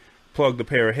in, plugged a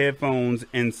pair of headphones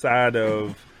inside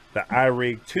of the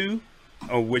iRig 2,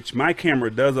 which my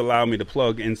camera does allow me to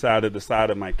plug inside of the side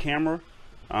of my camera.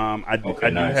 I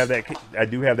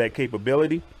do have that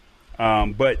capability.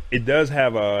 But it does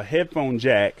have a headphone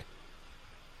jack.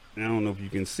 I don't know if you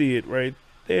can see it right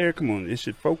there. Come on, it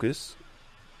should focus.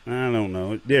 I don't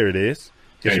know. There it is.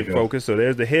 It should focus. So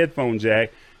there's the headphone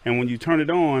jack. And when you turn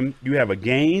it on, you have a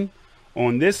gain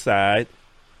on this side.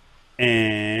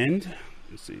 And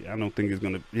let's see. I don't think it's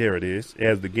going to. There it is. It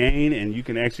has the gain, and you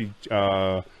can actually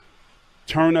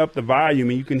turn up the volume,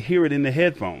 and you can hear it in the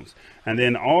headphones. And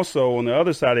then also on the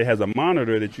other side, it has a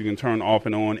monitor that you can turn off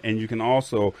and on, and you can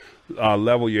also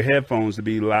level your headphones to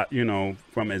be,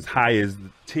 from as high as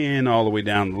 10 all the way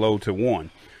down low to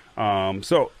 1.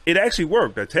 So it actually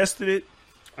worked. I tested it.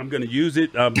 I'm going to use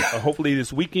it hopefully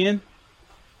this weekend,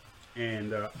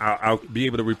 and I'll be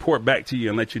able to report back to you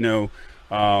and let you know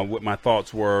what my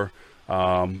thoughts were.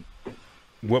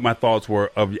 What my thoughts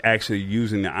were of actually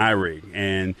using the iRig.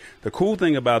 And the cool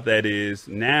thing about that is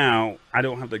now I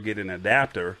don't have to get an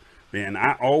adapter. Man,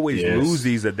 I always lose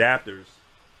these adapters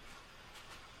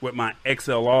with my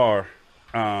XLR.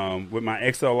 With my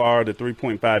XLR, the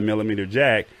 3.5 millimeter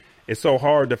jack, it's so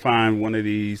hard to find one of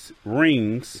these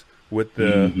rings with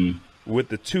the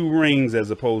two rings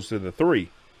as opposed to the three.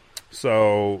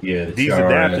 So these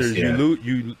adapters,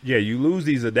 you lose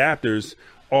these adapters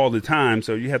all the time,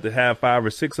 so you have to have 5 or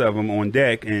 6 of them on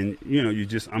deck, and you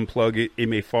just unplug it. It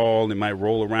may fall, it might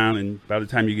roll around, and by the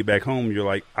time you get back home, you're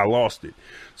like, I lost it.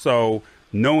 So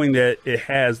knowing that it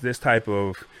has this type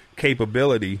of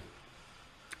capability,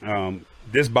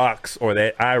 this box or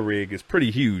that iRig is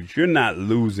pretty huge. You're not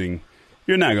going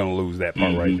to lose that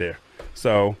part right there.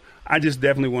 So I just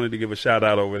definitely wanted to give a shout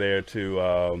out over there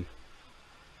to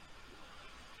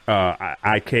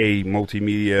IK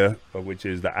Multimedia, which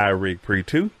is the iRig Pre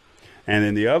 2. And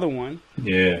then the other one.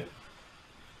 Yeah.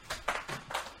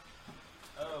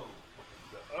 Oh,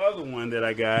 the other one that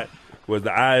I got was the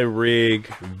iRig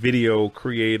Video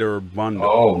Creator Bundle.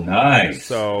 Oh, nice.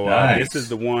 So this is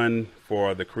the one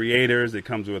for the creators. It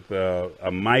comes with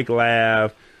a mic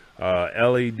lav,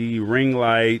 LED ring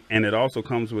light, and it also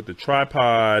comes with the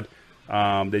tripod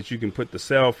that you can put the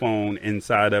cell phone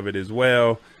inside of it as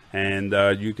well. And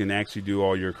you can actually do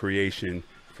all your creation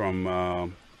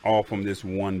from all from this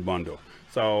one bundle.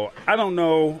 So I don't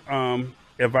know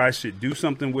if I should do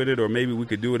something with it, or maybe we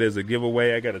could do it as a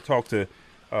giveaway. I got to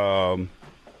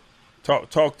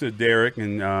talk to Derek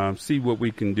and see what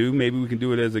we can do. Maybe we can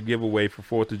do it as a giveaway for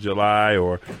 4th of July,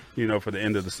 or for the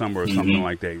end of the summer or something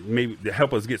like that. Maybe to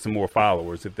help us get some more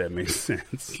followers, if that makes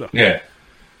sense. So, yeah.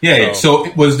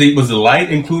 So was the light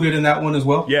included in that one as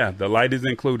well? Yeah, the light is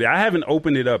included. I haven't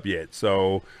opened it up yet,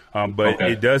 so but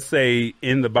it does say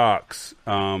in the box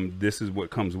this is what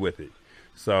comes with it.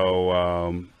 So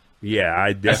I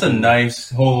definitely, that's a nice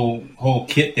whole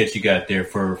kit that you got there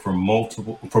for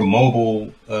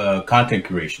mobile content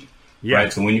creation. Yeah.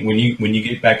 Right. So when you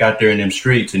get back out there in them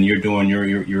streets and you're doing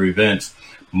your events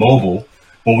mobile,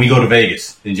 when we go to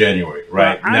Vegas in January,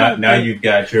 right? Now you've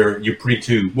got your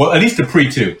pre-2. Well, at least the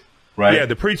pre-2, right? Yeah,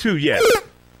 the pre-2, yes.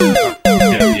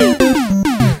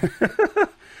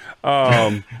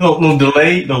 No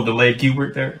delay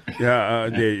keyword there. Yeah,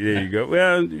 there you go.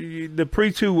 Well, the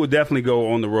pre-2 will definitely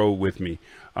go on the road with me.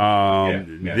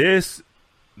 This,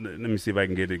 let me see if I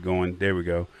can get it going. There we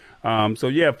go.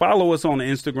 Follow us on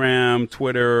Instagram,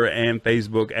 Twitter, and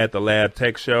Facebook at the Lab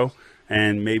Tech Show,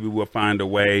 and maybe we'll find a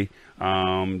way.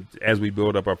 As we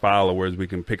build up our followers, we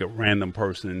can pick a random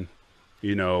person,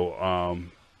 pick a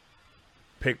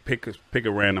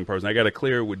random person. I got to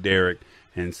clear it with Derek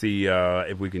and see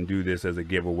if we can do this as a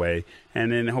giveaway.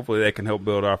 And then hopefully that can help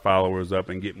build our followers up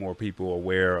and get more people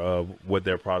aware of what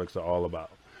their products are all about.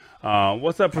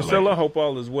 What's up, Priscilla? Hope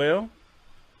all is well.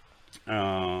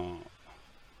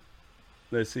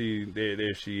 Let's see.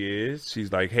 There she is.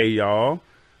 She's like, hey, y'all.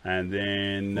 And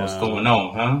then what's going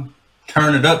on, huh?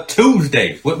 Turn it up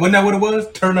Tuesday. Wasn't that what it was?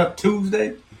 Turn up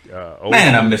Tuesday.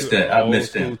 Man, I missed that. I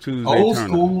missed that. Old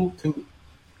school.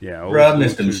 Yeah, bro, I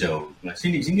missed them shows.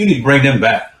 You need to bring them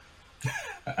back.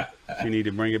 You need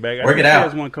to bring it back. Work it out.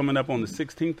 There's one coming up on the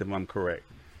 16th, if I'm correct.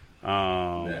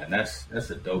 That's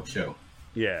a dope show.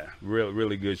 Yeah,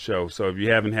 really good show. So if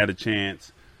you haven't had a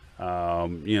chance,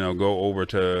 go over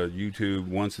to YouTube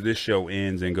once this show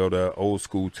ends and go to Old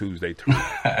School Tuesday Turn.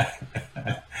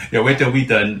 Yeah, wait till we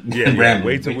done. Yeah,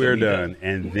 wait till we're done,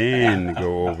 and then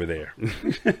go over there.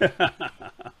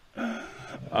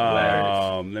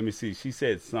 Let me see. She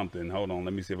said something. Hold on.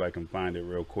 Let me see if I can find it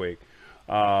real quick.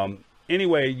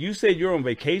 Anyway, you said you're on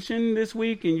vacation this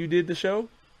week and you did the show?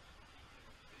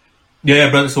 Yeah,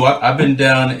 brother. So I've been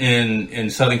down in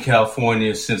Southern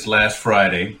California since last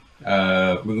Friday.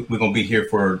 We're going to be here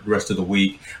for the rest of the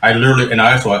week. I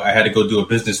had to go do a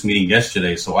business meeting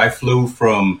yesterday. So I flew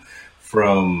from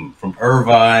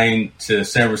Irvine to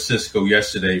San Francisco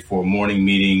yesterday for a morning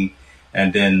meeting.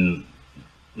 And then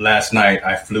last night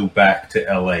I flew back to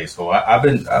LA. So I've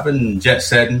been jet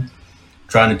setting,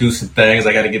 trying to do some things.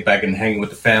 I got to get back and hang with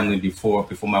the family before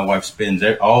my wife spends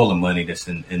all the money that's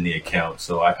in the account.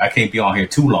 So I can't be on here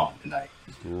too long tonight.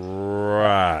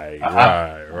 Right.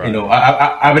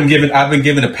 I've been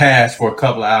given a pass for a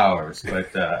couple of hours,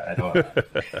 but I don't.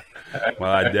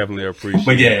 Well, I definitely appreciate.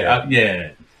 But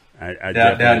I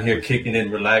down here appreciate kicking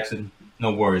in, relaxing.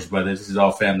 No worries, brother. This is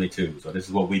all family too. So this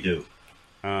is what we do.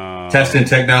 Testing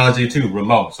technology too,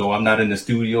 remote. So I'm not in the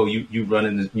studio. You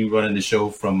running the show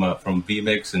from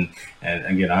vMix, and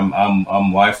again I'm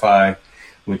Wi-Fi,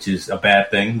 which is a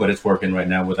bad thing, but it's working right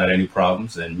now without any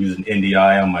problems, and using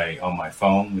NDI on my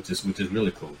phone, which is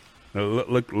really cool.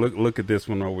 Look at this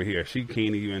one over here. She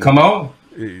can't even come on.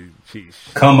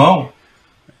 Come on.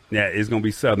 Yeah, it's gonna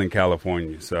be Southern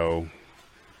California. So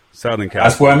Southern California.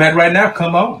 That's where I'm at right now.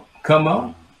 Come on.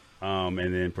 And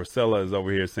then Priscilla is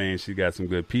over here saying she got some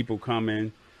good people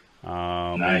coming. Nice,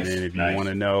 and then if you want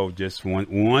to know, just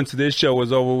once this show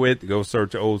is over with, go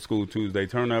search Old School Tuesday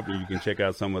Turn Up, and you can check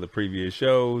out some of the previous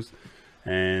shows.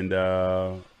 And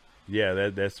that's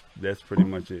pretty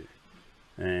much it.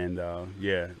 And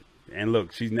and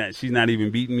look, she's not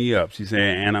even beating me up. She's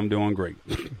saying, "And I'm doing great."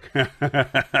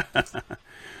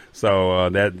 So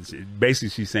that basically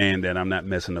she's saying that I'm not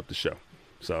messing up the show.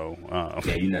 So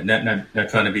you're not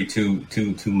trying to be too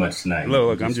much tonight.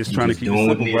 Look, I'm just trying to keep it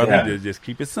simple, brother. Just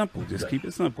keep it simple. Just keep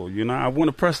it simple. I want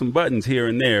to press some buttons here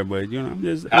and there, but I'm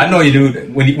just. I know you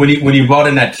do. When you brought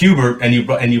in that Cubert and you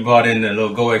brought in the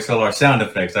little Go XLR sound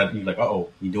effects, you're like,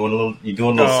 you doing a little something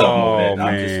over there. Oh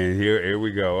man, here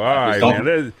we go. All right,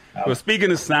 man. Well,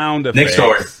 speaking of sound effects, next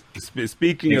story.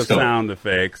 Speaking of sound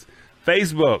effects.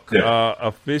 Facebook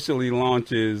officially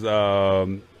launches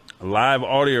live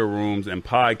audio rooms and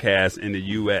podcasts in the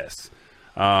U.S.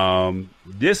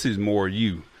 This is more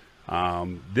you.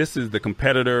 This is the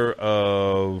competitor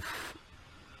of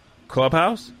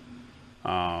Clubhouse.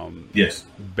 Yes.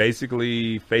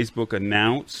 Basically, Facebook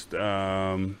announced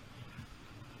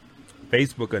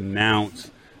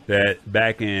that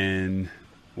back in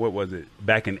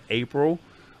April,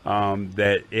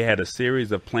 that it had a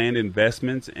series of planned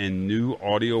investments in new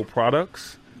audio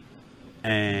products,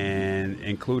 and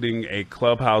including a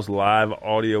Clubhouse live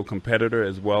audio competitor,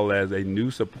 as well as a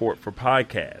new support for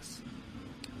podcasts.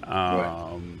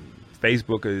 Right.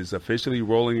 Facebook is officially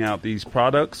rolling out these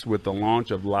products with the launch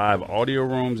of live audio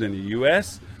rooms in the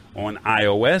U.S. on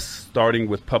iOS, starting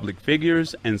with public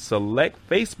figures and select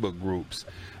Facebook groups,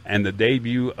 and the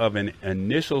debut of an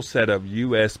initial set of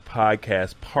U.S.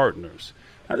 podcast partners.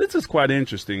 Now, this is quite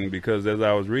interesting because as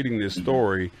I was reading this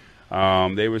story,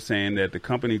 they were saying that the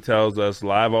company tells us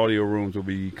live audio rooms will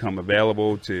become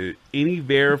available to any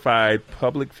verified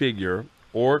public figure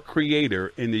or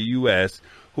creator in the U.S.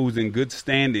 who's in good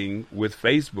standing with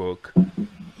Facebook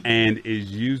and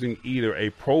is using either a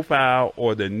profile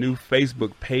or the new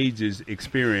Facebook Pages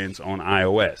experience on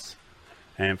iOS.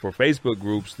 And for Facebook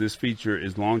groups, this feature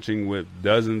is launching with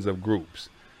dozens of groups.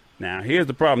 Now, here's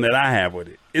the problem that I have with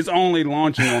it. It's only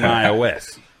launching on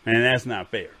iOS, and that's not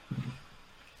fair.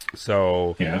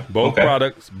 So both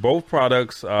products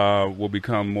will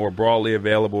become more broadly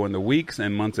available in the weeks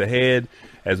and months ahead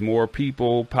as more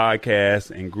people, podcasts,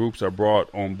 and groups are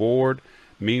brought on board.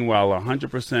 Meanwhile,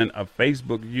 100% of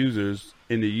Facebook users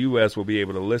in the U.S. will be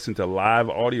able to listen to live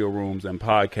audio rooms and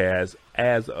podcasts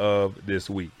as of this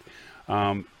week.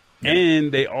 And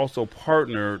they also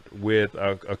partnered with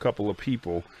a couple of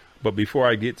people. But before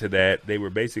I get to that, they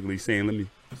were basically saying, let me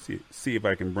see if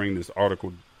I can bring this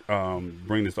article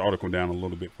down a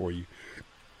little bit for you.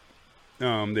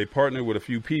 They partnered with a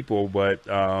few people, but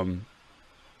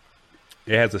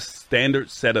it has a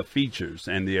standard set of features,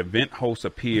 and the event hosts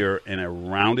appear in a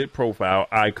rounded profile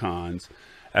icons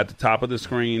at the top of the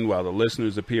screen, while the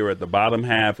listeners appear at the bottom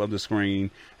half of the screen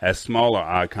as smaller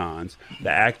icons. The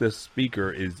active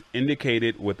speaker is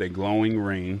indicated with a glowing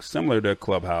ring, similar to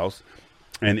Clubhouse,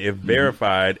 and if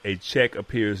verified, a check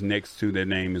appears next to their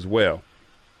name as well.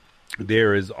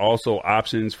 There is also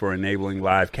options for enabling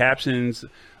live captions,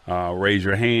 raise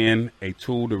your hand, a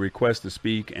tool to request to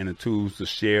speak, and a tool to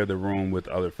share the room with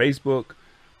others on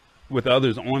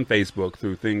Facebook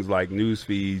through things like news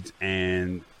feeds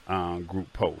and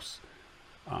group posts.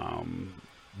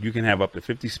 You can have up to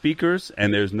 50 speakers,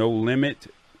 and there's no limit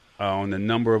on the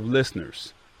number of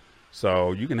listeners.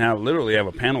 So you can literally have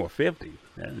a panel of 50.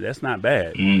 That's not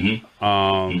bad.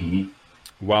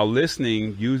 While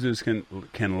listening, users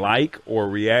can like or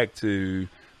react to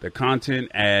the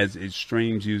content as it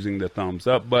streams using the thumbs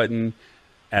up button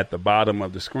at the bottom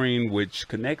of the screen, which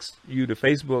connects you to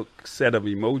Facebook's set of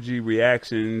emoji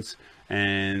reactions.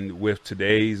 And with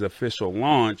today's official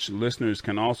launch, listeners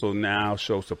can also now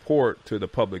show support to the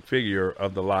public figure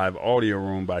of the live audio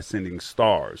room by sending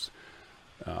stars.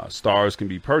 Stars can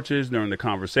be purchased during the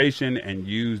conversation and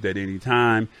used at any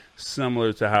time,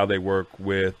 similar to how they work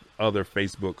with other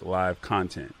Facebook Live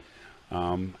content.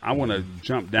 I want to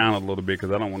jump down a little bit because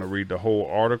I don't want to read the whole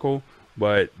article,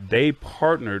 but they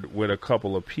partnered with a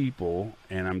couple of people,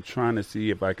 and I'm trying to see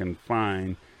if I can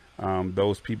find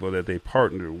those people that they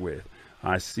partnered with.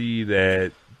 I see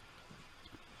that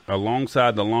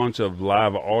alongside the launch of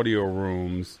live audio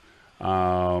rooms,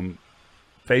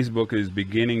 Facebook is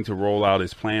beginning to roll out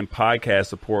its planned podcast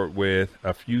support with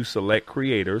a few select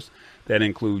creators that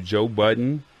include Joe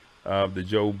Budden of the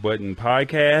Joe Budden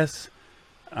Podcast,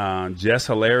 Jess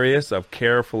Hilarious of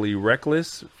Carefully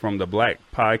Reckless from the Black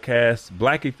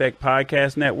Effect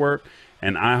Podcast Network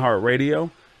and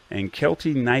iHeartRadio, and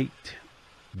Kelty Knight,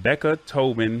 Becca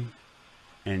Tobin,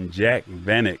 and Jack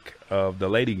Vanek of the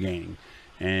Lady Gang,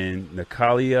 and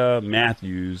Natalia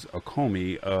Matthews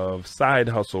Okomi of Side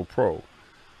Hustle Pro.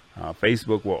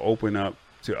 Facebook will open up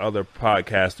to other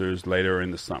podcasters later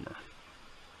in the summer.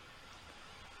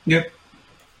 Yep.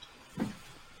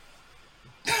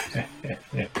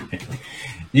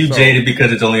 You jaded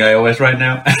because it's only iOS right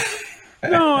now?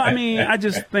 No, I mean, I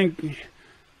just think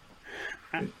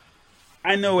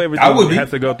I know everything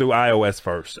has to go through iOS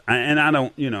first, and I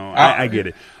don't, I get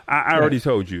it. I already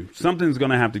told you something's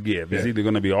going to have to give. It's either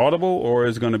going to be Audible or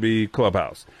it's going to be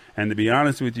Clubhouse. And to be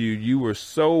honest with you, you were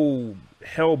so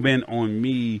hell bent on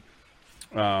me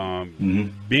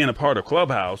being a part of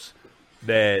Clubhouse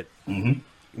that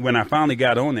when I finally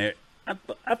got on there,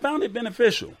 I found it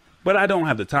beneficial, but I don't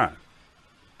have the time.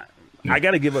 I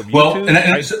got to give up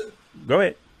YouTube. Go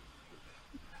ahead.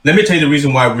 Let me tell you the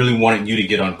reason why I really wanted you to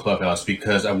get on Clubhouse,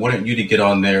 because I wanted you to get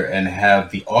on there and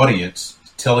have the audience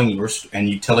telling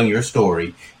your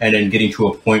story, and then getting to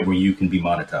a point where you can be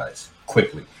monetized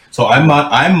quickly. So I'm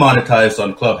monetized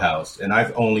on Clubhouse, and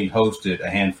I've only hosted a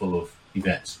handful of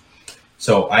events.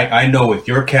 So I know with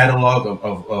your catalog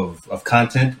of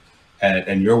content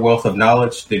and your wealth of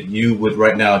knowledge that you would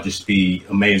right now just be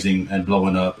amazing and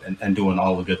blowing up and doing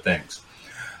all the good things.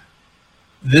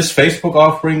 This Facebook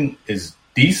offering is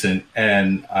decent,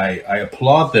 and I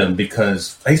applaud them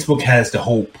because Facebook has the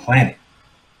whole planet.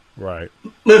 Right.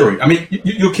 Literally. I mean,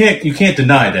 you can't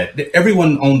deny that.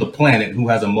 Everyone on the planet who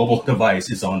has a mobile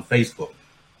device is on Facebook.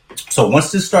 So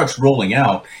once this starts rolling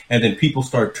out and then people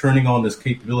start turning on this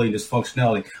capability, this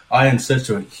functionality, I am such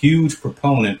a huge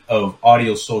proponent of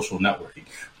audio social networking.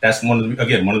 That's one of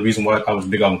the reasons why I was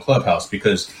big on Clubhouse,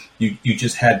 because you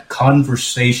just had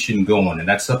conversation going. And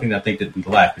that's something I think that we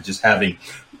lack, is just having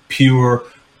pure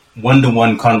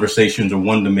one-to-one conversations or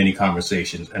one-to-many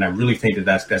conversations. And I really think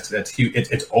that's huge.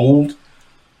 It's old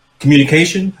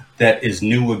communication that is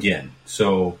new again.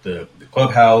 So the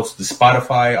Clubhouse, the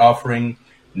Spotify offering,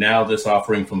 now this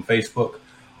offering from Facebook.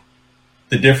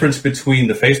 The difference between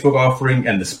the Facebook offering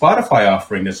and the Spotify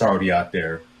offering that's already out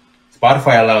there,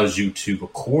 Spotify allows you to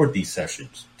record these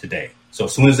sessions today. So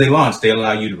as soon as they launch, they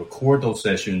allow you to record those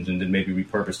sessions and then maybe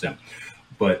repurpose them.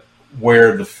 But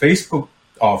where the Facebook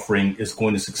offering is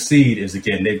going to succeed is,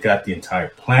 again, they've got the entire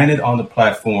planet on the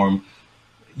platform.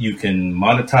 You can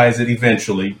monetize it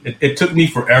eventually. It took me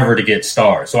forever to get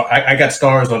stars. So I got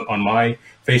stars on my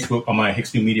Facebook, on my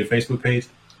Hicks New Media Facebook page.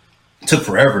 It took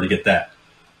forever to get that.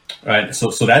 Right.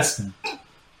 So that's,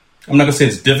 I'm not gonna say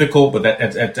it's difficult, but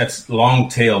that's long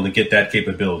tail to get that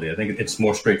capability. I think it's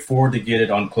more straightforward to get it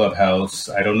on Clubhouse.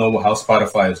 I don't know how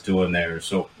Spotify is doing there.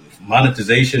 So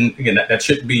monetization, again, that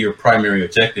shouldn't be your primary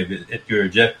objective. Your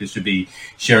objective should be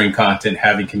sharing content,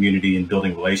 having community, and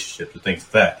building relationships and things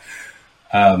like that.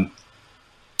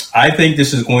 I think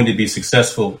this is going to be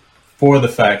successful for the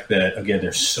fact that, again,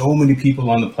 there's so many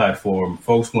people on the platform.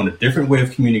 Folks want a different way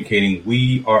of communicating.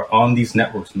 We are on these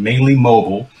networks, mainly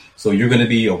mobile. So you're going to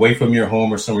be away from your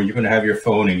home or somewhere. You're going to have your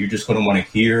phone, and you're just going to want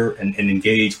to hear and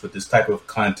engage with this type of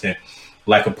content,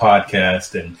 like a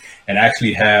podcast, and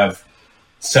actually have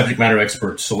subject matter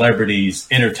experts, celebrities,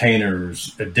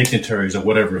 entertainers, dignitaries, or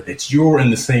whatever that you're in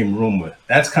the same room with.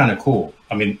 That's kind of cool.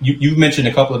 I mean, you mentioned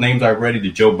a couple of names already,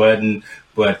 to Joe Budden,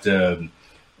 but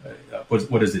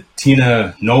what is it?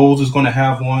 Tina Knowles is going to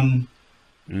have one.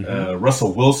 Mm-hmm.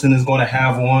 Russell Wilson is going to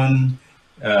have one.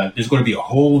 There's going to be a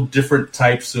whole different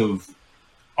types of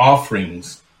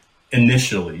offerings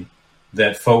initially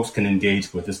that folks can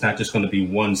engage with. It's not just going to be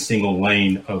one single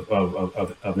lane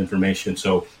of information.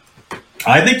 So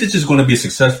I think this is going to be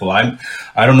successful. I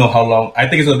don't know how long. I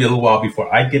think it's going to be a little while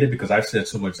before I get it, because I've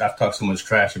talked so much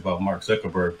trash about Mark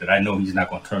Zuckerberg that I know he's not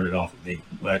going to turn it on for me.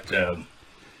 But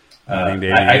I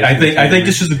think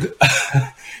this is good.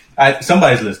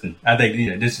 Somebody's listening. I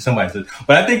think this is somebody's listening.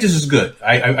 But I think this is good.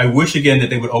 I wish, again, that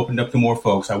they would open it up to more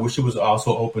folks. I wish it was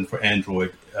also open for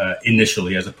Android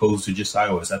initially, as opposed to just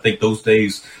iOS. I think those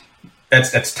days,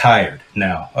 that's tired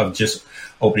now of just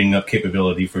opening up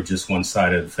capability for just one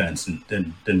side of the fence, and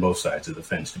then both sides of the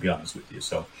fence, to be honest with you.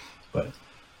 So, but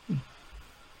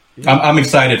I'm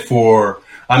excited for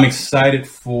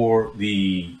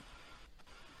the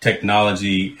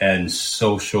technology and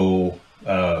social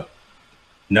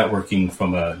networking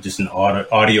from just an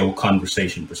audio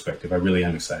conversation perspective. I really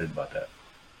am excited about that.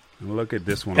 Look at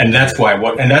this one, and that's why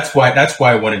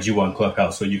I wanted you on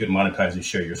Clubhouse, so you could monetize and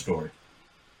share your story.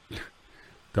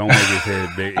 Don't make his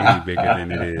head any bigger than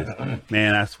it is.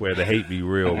 Man, I swear the hate be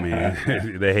real, man.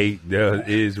 The hate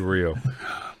is real.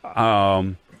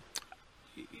 Like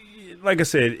I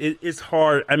said, it's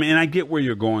hard. I mean, I get where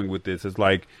you're going with this. It's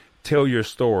like, tell your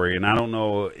story. And I don't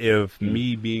know if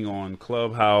me being on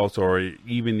Clubhouse or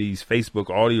even these Facebook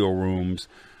audio rooms,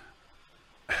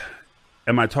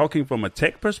 am I talking from a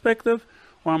tech perspective,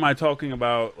 or am I talking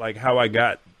about like how I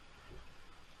got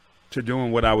to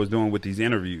doing what I was doing with these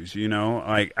interviews? You know,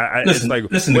 like listen. The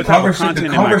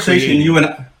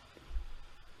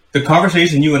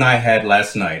conversation you and I had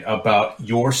last night about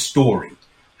your story,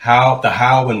 the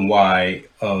how and why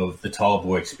of the Tall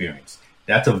Boy experience.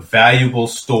 That's a valuable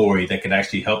story that can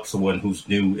actually help someone who's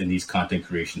new in these content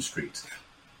creation streets.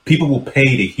 People will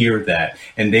pay to hear that,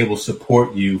 and they will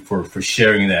support you for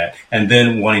sharing that, and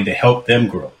then wanting to help them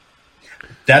grow.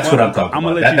 That's what I'm talking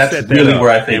about. That's really where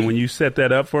I think. And when you set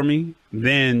that up for me,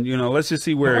 then, let's just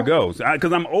see where it goes.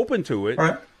 Because I'm open to it. All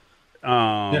right.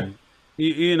 I'm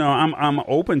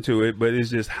open to it, but it's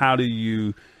just, how do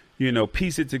you,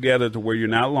 piece it together to where you're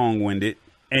not long-winded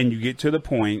and you get to the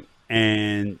point,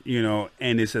 and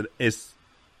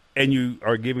and you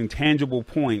are giving tangible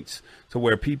points to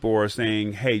where people are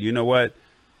saying, hey, you know what?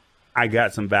 I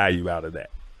got some value out of that.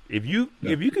 If you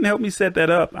can help me set that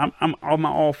up, I'm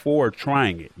all for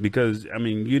trying it, because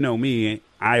me,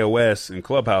 iOS and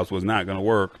Clubhouse was not going to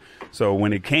work. So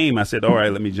when it came, I said, all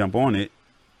right, let me jump on it.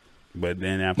 But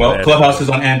then after that, Clubhouse is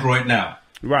on Android now.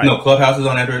 Right. No, Clubhouse is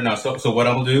on Android now. So what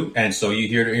I'm gonna do, and so you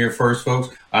hear it here first, folks.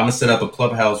 I'm gonna set up a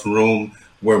Clubhouse room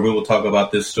where we will talk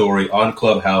about this story on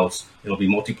Clubhouse. It'll be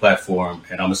multi-platform,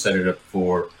 and I'm gonna set it up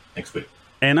for next week.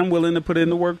 And I'm willing to put in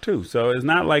the work too. So it's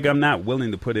not like I'm not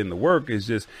willing to put in the work. It's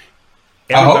just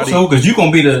I hope so, because you're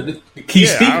gonna be the key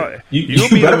speaker. You'll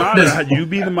be the moderator. You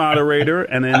be the moderator,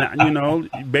 and then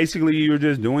basically you're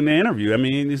just doing the interview. I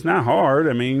mean, it's not hard.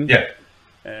 I mean,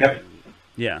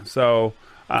 yeah. So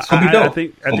I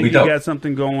think you got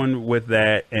something going with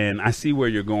that, and I see where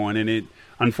you're going. And it,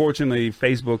 unfortunately,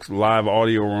 Facebook's live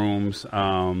audio rooms.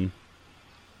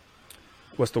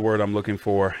 What's the word I'm looking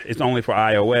for? It's only for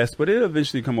iOS, but it'll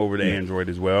eventually come over to Android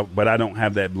as well. But I don't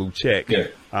have that blue check. Yeah.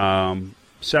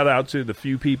 Shout out to the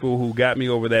few people who got me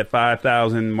over that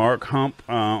 5,000 mark hump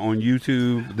on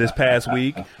YouTube this past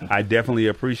week. I definitely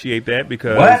appreciate that,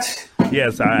 because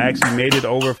yes, I actually made it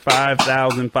over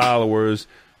 5,000 followers,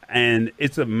 and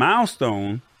it's a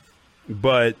milestone.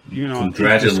 But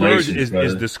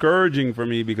it's discouraging for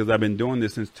me, because I've been doing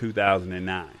this since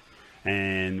 2009.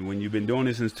 And when you've been doing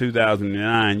this since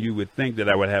 2009, you would think that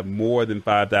I would have more than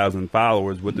 5,000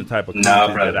 followers with the type of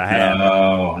content that I have.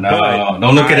 No,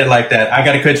 don't look at it like that. I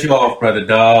got to cut you off, brother.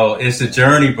 No, it's a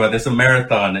journey, brother. It's a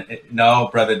marathon. No,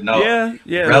 brother. No.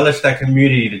 Yeah. Relish that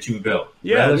community that you built.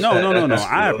 Yeah.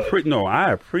 No.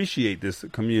 I appreciate this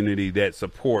community that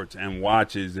supports and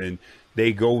watches, and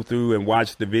they go through and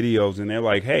watch the videos, and they're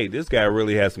like, hey, this guy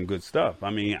really has some good stuff. I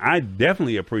mean, I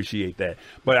definitely appreciate that.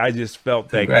 But I just felt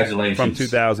that from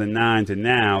 2009 to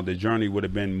now, the journey would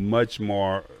have been much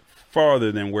more farther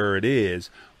than where it is.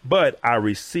 But I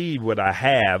receive what I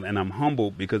have, and I'm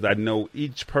humbled, because I know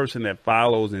each person that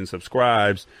follows and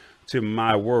subscribes to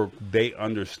my work, they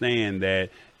understand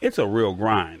that it's a real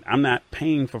grind. I'm not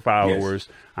paying for followers.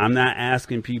 Yes. I'm not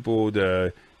asking people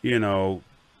to,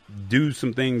 do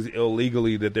some things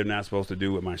illegally that they're not supposed to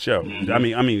do with my show.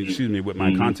 Mm-hmm. With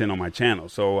my content on my channel.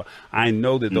 So I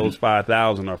know that those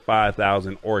 5,000 are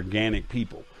 5,000 organic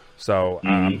people. So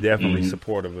I'm definitely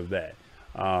supportive of that.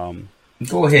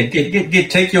 Go ahead,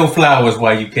 take your flowers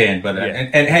while you can, but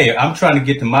and hey, I'm trying to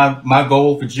get to my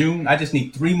goal for June. I just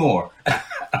need 3 more.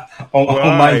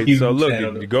 on my YouTube so look,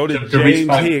 channel. You go to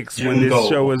James Hicks when this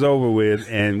show is over with,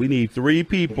 and we need 3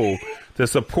 people to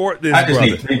support this. I just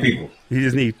need 3 people. You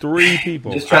just need 3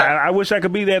 people. I wish I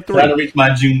could be that 3. Trying to reach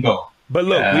my June goal. But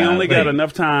look, we only got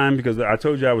enough time, because I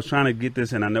told you I was trying to get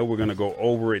this, and I know we're going to go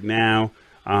over it now.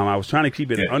 I was trying to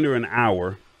keep it under an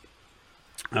hour.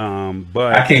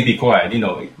 But I can't be quiet.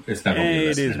 It's not going to be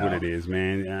it is what it is,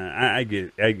 man. I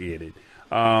get it.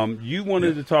 You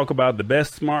wanted to talk about the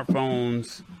best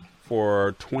smartphones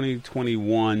for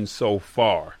 2021 so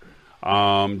far.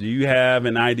 Do you have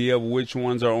an idea of which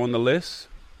ones are on the list?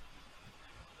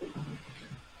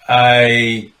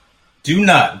 I do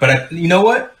not, but you know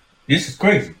what? This is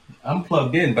crazy. I'm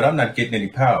plugged in, but I'm not getting any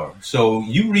power. So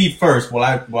you read first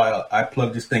while I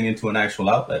plug this thing into an actual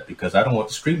outlet, because I don't want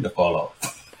the screen to fall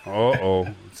off.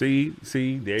 See.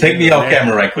 Take me off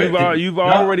camera right quick. You've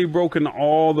already broken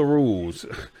all the rules.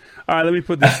 All right, let me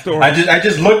put this story. I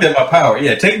just looked at my power.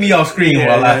 Yeah, take me off screen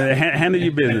while I handle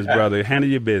your business, brother. Handle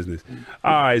your business.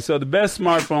 All right, so the best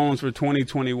smartphones for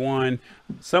 2021.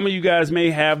 Some of you guys may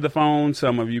have the phone,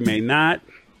 some of you may not.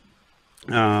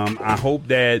 I hope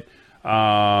that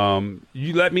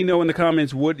you let me know in the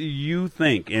comments what do you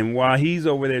think. And while he's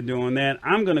over there doing that,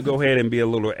 I'm going to go ahead and be a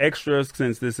little extra,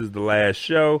 since this is the last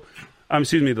show.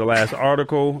 The last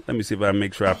article. Let me see if I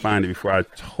make sure I find it before I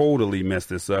totally mess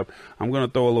this up. I'm going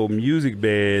to throw a little music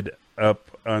bed up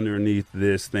underneath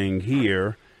this thing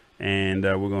here, and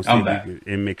we're going to see if we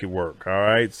can make it work. All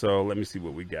right, so let me see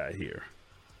what we got here.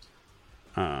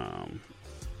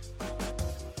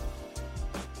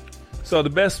 So the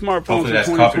best smartphones for 2021. That's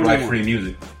copyright-free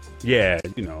music. Yeah,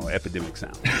 Epidemic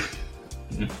Sound.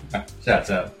 Shouts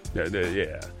out.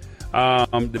 Yeah.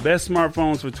 The best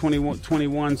smartphones for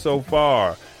 2021 so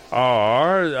far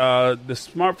are the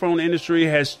smartphone industry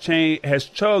has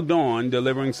chugged on,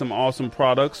 delivering some awesome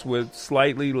products with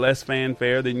slightly less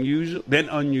fanfare than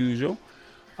unusual.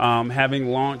 Having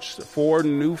launched 4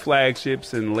 new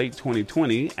flagships in late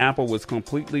 2020, Apple was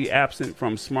completely absent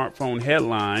from smartphone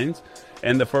headlines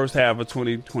in the first half of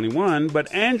 2021,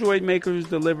 but Android makers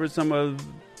delivered some of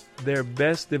their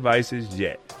best devices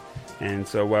yet. And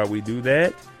so while we do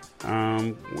that,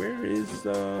 where is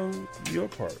your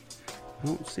part? I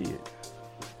don't see it.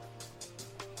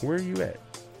 Where are you at?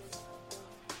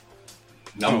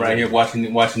 I'm right here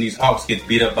watching these Hawks get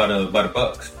beat up by the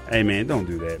Bucks. Hey man, don't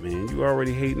do that, man. You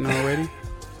already hating already.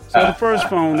 So the first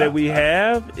phone that we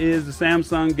have is the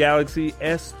Samsung Galaxy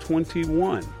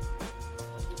S21.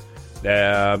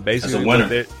 Basically,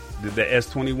 the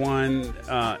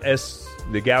S21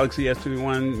 the Galaxy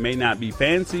S21 may not be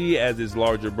fancy as its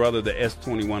larger brother, the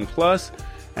S21 Plus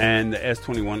and the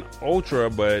S21 Ultra,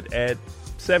 but at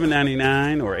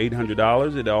 $799 or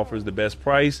 $800, it offers the best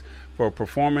price for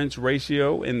performance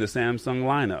ratio in the Samsung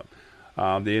lineup.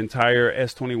 The entire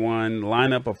S21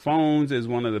 lineup of phones is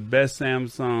one of the best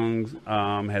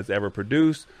Samsung has ever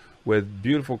produced, with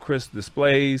beautiful crisp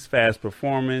displays, fast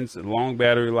performance, long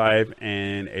battery life,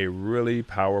 and a really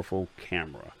powerful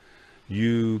camera.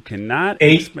 You cannot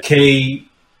 8K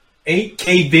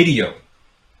video.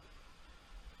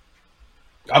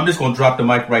 I'm just going to drop the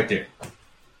mic right there.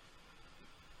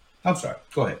 I'm sorry.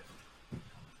 Go ahead.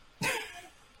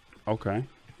 Okay.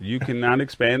 You cannot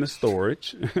expand the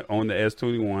storage on the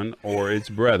S21 or its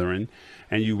brethren,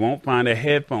 and you won't find a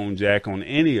headphone jack on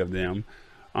any of them.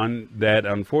 That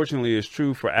unfortunately is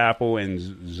true for Apple and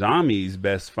Xiaomi's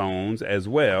best phones as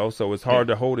well, so it's hard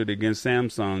to hold it against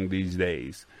Samsung these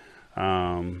days.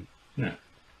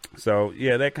 So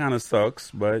yeah, that kind of sucks,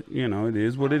 but it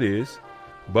is what it is.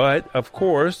 But of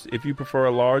course, if you prefer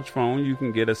a large phone, you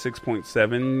can get a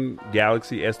 6.7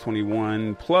 Galaxy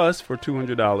S21 Plus for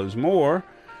 $200 more,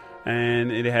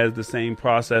 and it has the same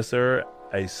processor,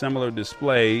 a similar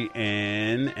display,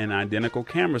 and an identical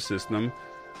camera system,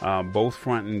 both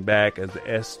front and back as the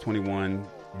S21,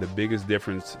 the biggest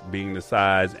difference being the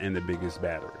size and the biggest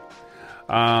battery.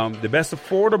 The best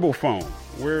affordable phone.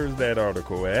 Where is that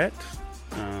article at?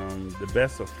 The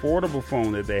best affordable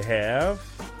phone that they have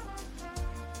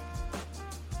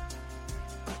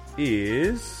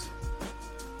is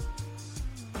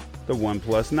the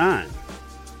OnePlus 9.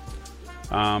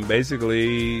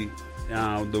 Basically, the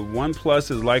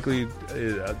OnePlus is likely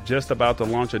just about to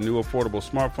launch a new affordable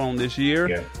smartphone this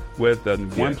year with the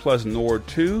OnePlus Nord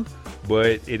 2,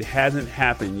 but it hasn't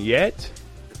happened yet.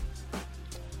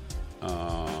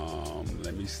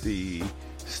 Let me see.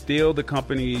 Still, the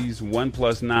company's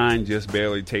OnePlus 9 just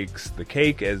barely takes the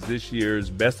cake as this year's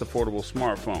best affordable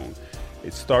smartphone.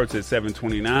 It starts at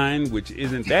 $729, which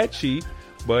isn't that cheap,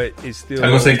 but it's still. I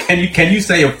was going to say, can you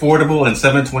say affordable and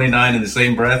 $729 in the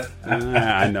same breath?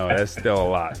 I know that's still a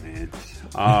lot, man.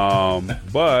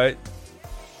 But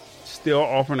still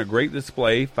offering a great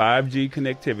display, 5G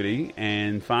connectivity,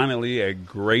 and finally a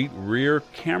great rear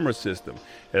camera system.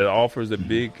 It offers a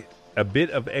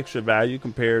bit of extra value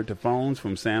compared to phones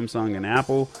from Samsung and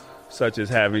Apple, such as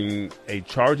having a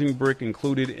charging brick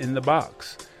included in the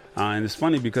box. And it's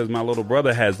funny because my little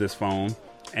brother has this phone,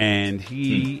 and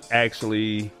he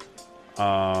actually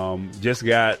just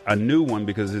got a new one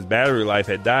because his battery life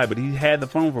had died, but he had the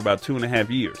phone for about 2.5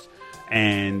 years,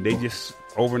 and they just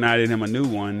overnighted him a new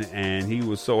one, and he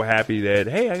was so happy that,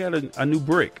 hey, I got a new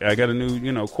brick. I got a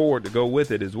new, cord to go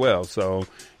with it as well. So,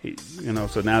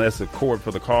 so now that's a cord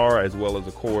for the car as well as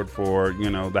a cord for,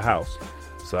 the house.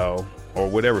 So, or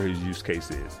whatever his use case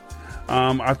is.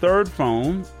 Our third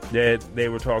phone that they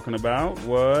were talking about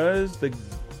was the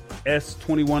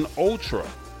S21 Ultra.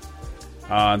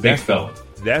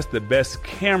 That's the best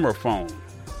camera phone.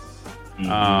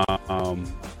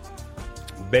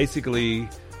 Basically,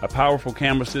 a powerful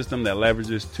camera system that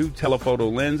leverages 2 telephoto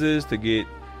lenses to get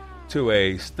to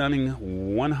a stunning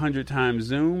 100 times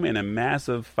zoom and a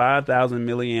massive 5,000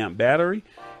 milliamp battery.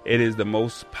 It is the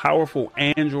most powerful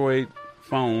Android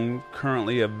phone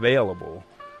currently available.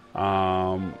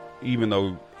 Even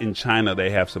though in China they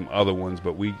have some other ones,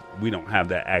 but we don't have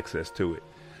that access to it.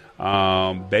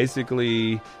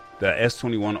 Basically, the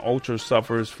S21 Ultra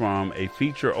suffers from a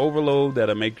feature overload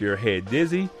that'll make your head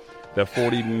dizzy, the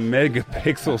 40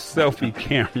 megapixel selfie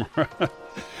camera.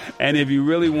 And if you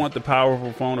really want the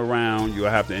powerful phone around, you'll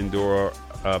have to endure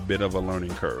a bit of a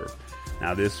learning curve.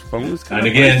 Now, this phone is kind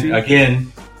of pricey.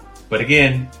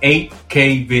 Again,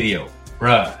 8K video,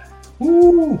 bruh.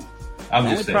 Woo! The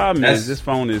only problem is this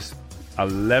phone is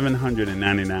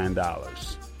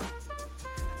 $1,199.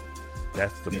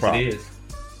 That's the problem. It is.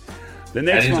 The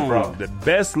next phone, the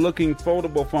best looking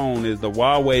foldable phone, is the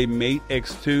Huawei Mate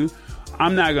X2.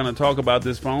 I'm not going to talk about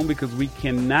this phone because we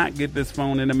cannot get this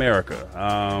phone in America.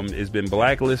 It's been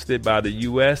blacklisted by the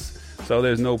U.S., so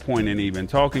there's no point in even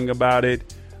talking about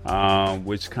it,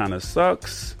 which kind of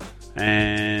sucks.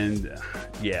 And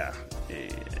yeah,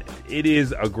 it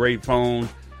is a great phone.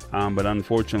 But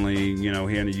unfortunately, here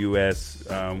in the U.S.,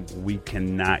 we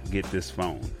cannot get this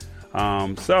phone.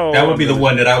 So that would be the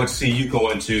one that I would see you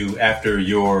going to after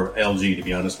your LG, to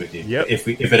be honest with you. Yep. If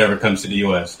it ever comes to the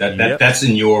U.S., that's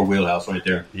in your wheelhouse right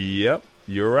there. Yep.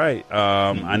 You're right.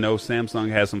 I know Samsung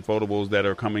has some foldables that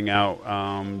are coming out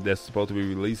that's supposed to be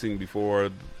releasing before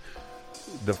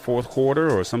the fourth quarter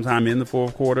or sometime in the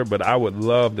fourth quarter. But I would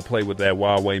love to play with that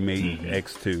Huawei Mate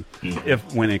X2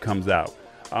 when it comes out.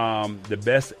 The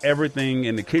best everything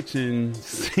in the kitchen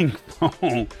sink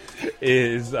phone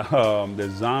is the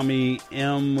Xiaomi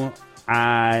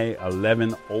Mi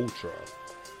 11 Ultra.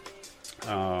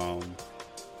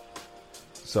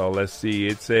 So let's see.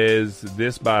 It says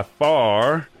this by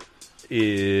far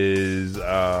is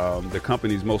the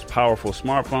company's most powerful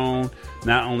smartphone.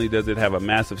 Not only does it have a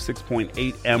massive 6.8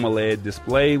 AMOLED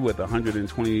display with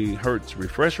 120 hertz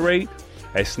refresh rate,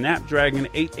 a Snapdragon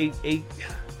 888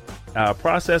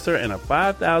 processor, and a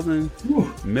 5,000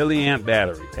 milliamp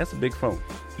battery. That's a big phone.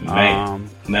 Man,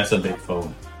 that's a big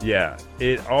phone. Yeah.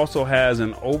 It also has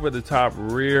an over-the-top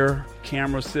rear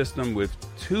camera system with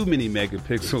too many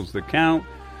megapixels to count,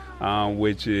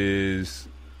 which is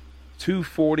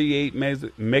 248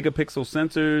 megapixel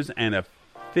sensors and a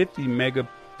 50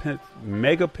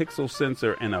 megapixel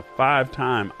sensor and a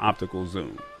 5-time optical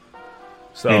zoom.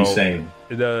 So insane.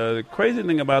 The crazy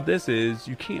thing about this is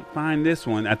you can't find this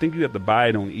one. I think you have to buy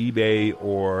it on eBay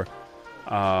or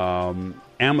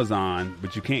Amazon,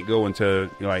 but you can't go into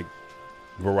like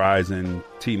Verizon,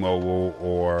 T-Mobile,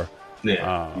 or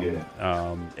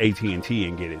AT&T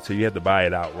and get it. So you have to buy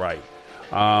it outright.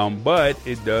 But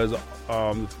it does.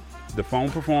 The phone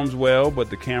performs well, but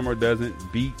the camera doesn't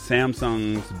beat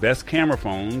Samsung's best camera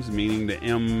phones, meaning the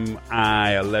Mi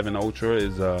 11 Ultra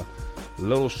is a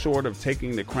little short of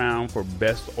taking the crown for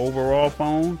best overall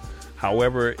phone.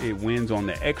 However, it wins on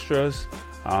the extras,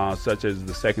 such as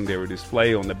the secondary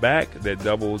display on the back that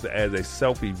doubles as a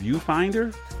selfie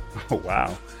viewfinder. Oh,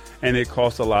 wow. And it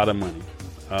costs a lot of money,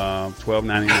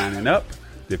 $12.99 and up,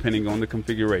 depending on the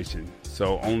configuration.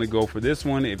 So only go for this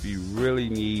one if you really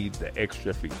need the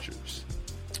extra features.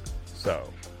 So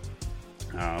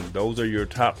those are your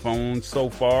top phones so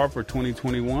far for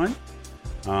 2021.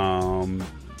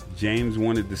 James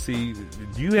wanted to see,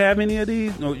 do you have any of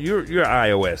these? No, you're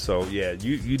iOS, so yeah,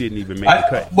 you didn't even make the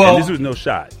cut. Well, and this was no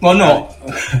shot. Well,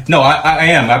 no, I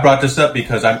am. I brought this up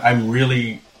because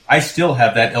I still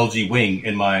have that LG Wing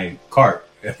in my cart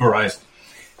at Verizon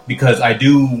because I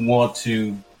do want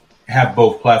to have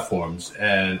both platforms,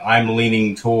 and I'm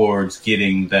leaning towards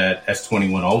getting that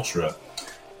S21 Ultra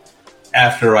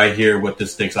after I hear what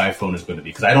this next iPhone is going to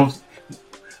be, because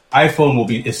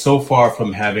iPhone is so far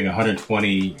from having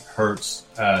 120 hertz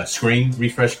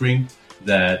refresh screen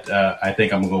that I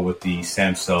think I'm gonna go with the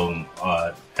Samsung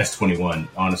S21,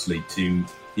 honestly, to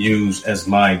use as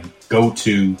my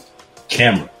go-to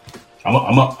camera. I'm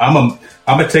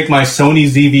gonna take my Sony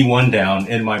ZV-1 down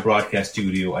in my broadcast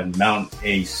studio and mount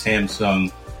a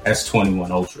Samsung S21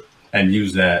 Ultra and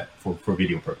use that for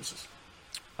video purposes.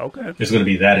 Okay, it's gonna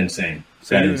be that insane.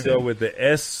 So you're gonna go with the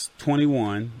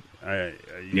S21. Are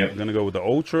you going to go with the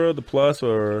Ultra, the Plus,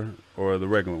 or the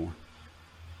regular one?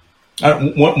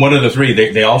 One of the three.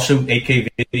 They all shoot 8K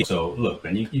video. So look,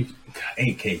 man, you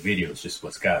 8K video is just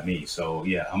what's got me. So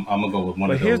yeah, I'm gonna go with one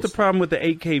of those. But here's the problem with the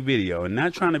 8K video, and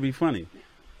not trying to be funny.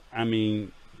 I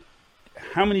mean,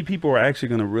 how many people are actually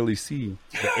going to really see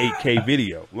the 8K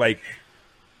video? Like,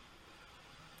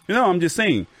 I'm just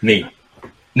saying. Me.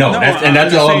 No,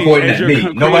 that's all important to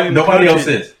me. Nobody else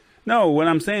is. No, what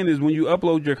I'm saying is when you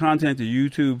upload your content to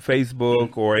YouTube,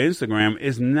 Facebook, or Instagram,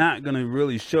 it's not going to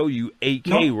really show you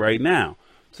 8K right now.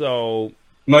 So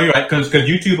no, you're right, because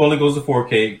YouTube only goes to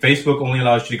 4K. Facebook only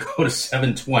allows you to go to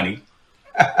 720.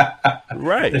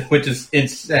 Right, which is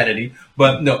insanity.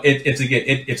 But no,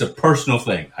 it's a personal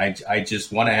thing. I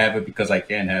just want to have it because I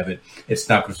can have it. It's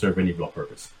not going to serve any real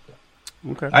purpose.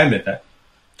 Okay, I admit that.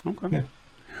 Okay. Yeah.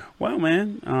 Well,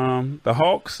 man, the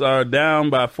Hawks are down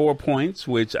by 4 points,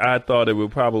 which I thought it would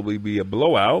probably be a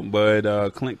blowout.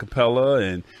 But Clint Capella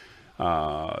and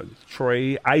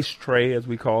Ice Trey, as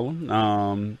we call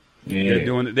him, they're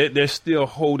doing it. They're still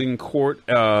holding court.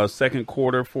 Second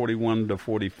quarter,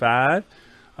 41-45.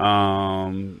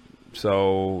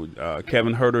 So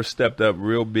Kevin Huerter stepped up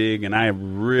real big, and I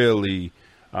really,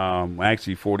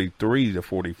 actually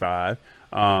 43-45.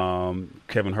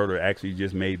 Kevin Huerter actually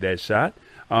just made that shot.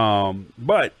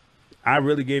 But I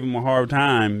really gave him a hard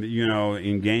time,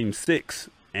 in Game 6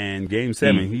 and Game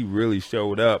 7. He really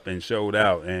showed up and showed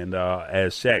out. And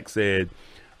as Shaq said,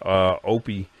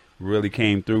 Opie really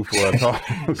came through for a talk.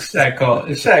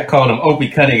 Shaq called him Opie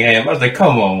Cunningham. I was like,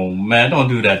 come on, man, don't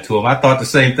do that to him. I thought the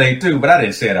same thing too, but I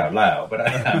didn't say it out loud. But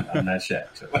I'm not Shaq.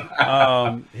 So.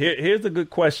 Here's a good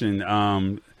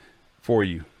question for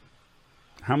you.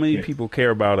 How many people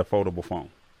care about a foldable phone?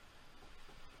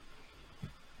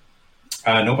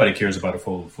 Nobody cares about a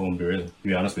foldable phone, really, to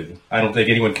be honest with you. I don't think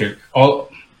anyone cares.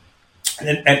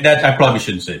 And that I probably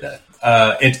shouldn't say that.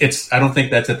 I don't think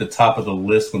that's at the top of the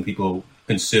list when people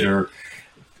consider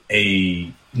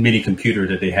a mini computer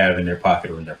that they have in their pocket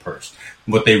or in their purse.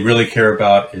 What they really care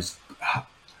about is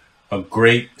a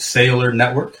great cellular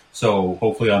network. So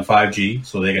hopefully on 5G,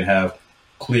 so they can have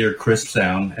clear, crisp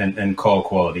sound and call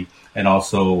quality, and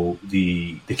also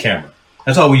the camera.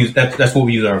 That's all we use. That's what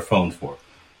we use our phones for.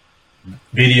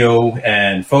 Video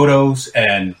and photos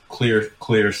and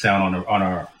clear sound on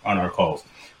our calls.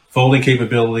 Folding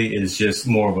capability is just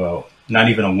more of a, not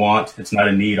even a want. It's not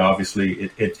a need.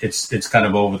 Obviously, it's kind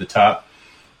of over the top.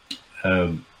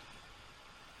 I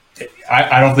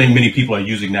don't think many people are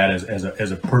using that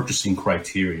as a purchasing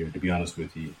criteria. To be honest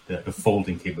with you, the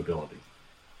folding capability.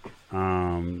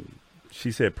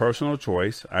 She said personal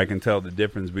choice. I can tell the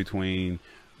difference between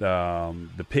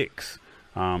the picks.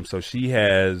 So she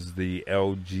has the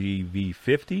LG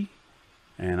V50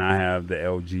 and I have the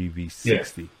LG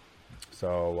V60. Yeah.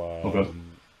 So,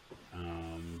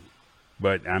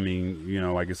 but I mean, you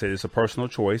know, like I said, it's a personal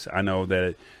choice. I know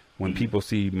that when people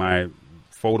see my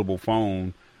foldable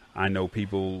phone, I know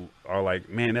people are like,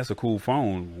 man, that's a cool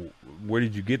phone. Where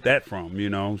did you get that from? You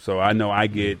know, so I know I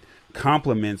get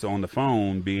compliments on the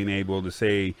phone being able to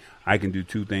say I can do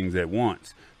two things at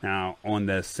once. Now, on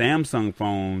the Samsung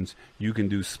phones, you can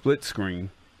do split screen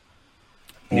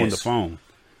on the phone.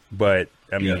 But,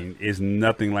 I mean, it's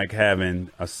nothing like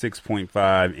having a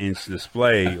 6.5-inch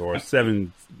display or a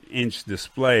 7-inch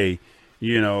display,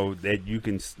 you know, that you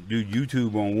can do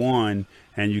YouTube on one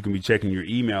and you can be checking your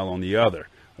email on the other.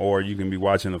 Or you can be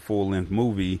watching a full-length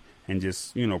movie and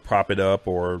just, you know, prop it up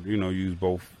or, you know, use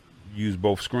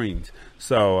both screens.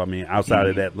 So, I mean, outside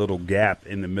of that little gap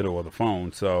in the middle of the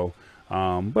phone. So,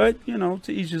 but, you know,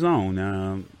 to each his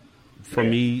own. For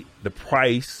me, the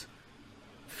price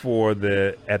for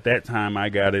at that time I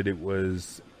got it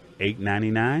was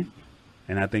 $8.99,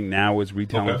 and I think now it's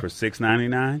retailing for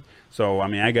 $6.99. So, I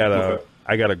mean, I got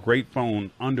a great phone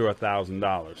under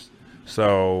 $1,000.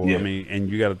 So, I mean, and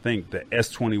you got to think the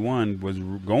S21 was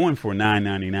going for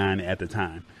 $9.99 at the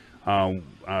time.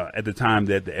 At the time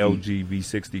that the LG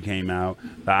V60 came out,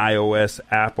 the iOS,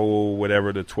 Apple,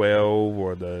 whatever, the 12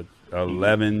 or the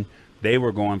 11, they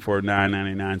were going for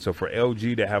 $9.99. So for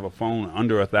LG to have a phone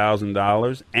under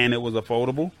 $1,000 and it was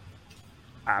affordable,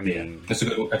 I mean, that's a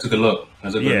good look. That's a good look.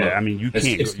 I mean,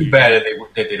 It's too bad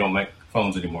that they don't make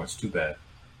phones anymore. It's too bad.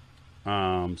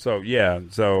 So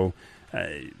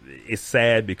it's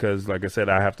sad because, like I said,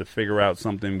 I have to figure out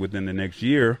something within the next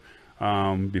year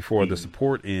before the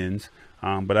support ends.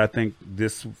 But I think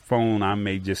this phone I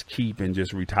may just keep and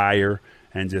just retire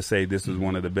and just say this is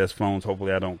one of the best phones.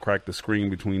 Hopefully I don't crack the screen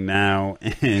between now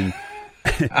and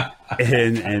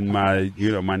and my,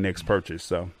 you know, my next purchase.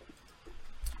 So,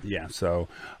 yeah. So,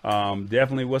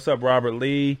 definitely. What's up, Robert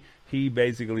Lee? He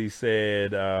basically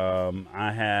said,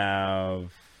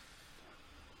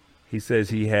 he says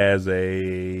he has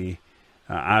a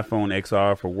iPhone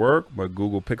XR for work, but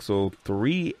Google Pixel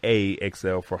 3a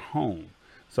XL for home.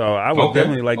 So I would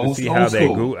definitely like to see how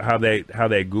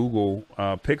that Google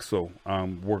Pixel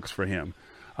works for him.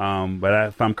 But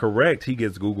if I'm correct, he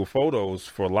gets Google Photos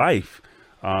for life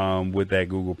with that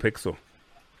Google Pixel.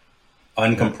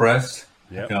 Uncompressed,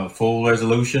 full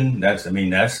resolution. That's a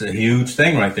huge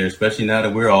thing right there, especially now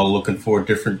that we're all looking for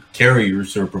different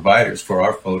carriers or providers for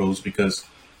our photos because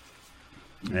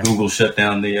Google shut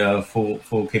down the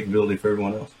full capability for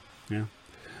everyone else. Yeah,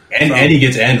 and he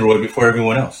gets Android before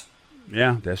everyone else.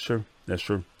 Yeah, that's true. That's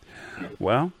true.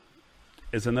 Well,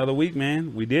 it's another week,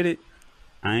 man. We did it.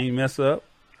 I ain't mess up.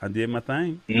 I did my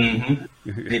thing.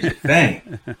 Mm-hmm. Did your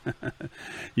thing.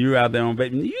 You were out there on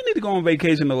vacation. You need to go on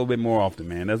vacation a little bit more often,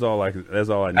 man. That's all I need.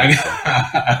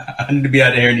 I need to be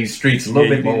out there in these streets a little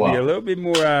bit more. Be a little bit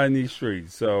more out in these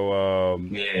streets. So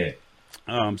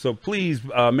so please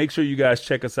make sure you guys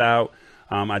check us out.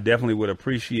 I definitely would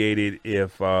appreciate it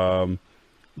if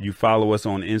you follow us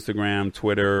on Instagram,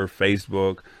 Twitter,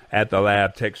 Facebook, at the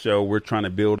Lab Tech Show. We're trying to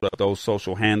build up those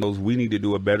social handles. We need to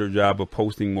do a better job of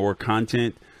posting more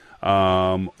content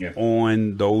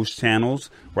on those channels.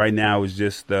 Right now is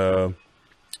just the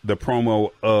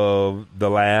promo of the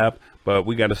lab, but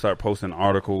we got to start posting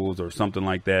articles or something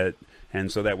like that. And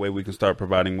so that way we can start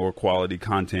providing more quality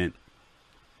content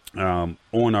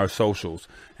on our socials.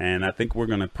 And I think we're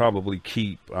going to probably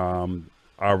keep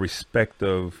our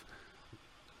respective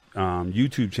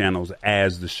YouTube channels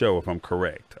as the show, if I'm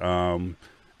correct,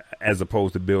 as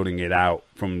opposed to building it out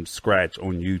from scratch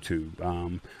on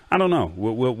YouTube. I don't know.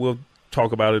 We'll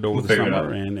talk about it over the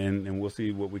summer, and we'll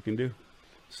see what we can do.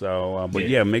 So, but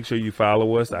yeah, make sure you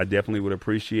follow us. I definitely would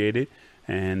appreciate it.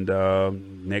 And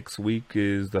next week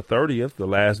is the 30th, the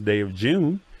last day of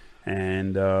June,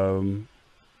 and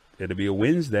it'll be a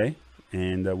Wednesday.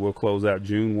 And we'll close out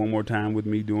June one more time with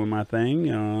me doing my thing,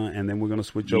 and then we're going to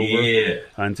switch over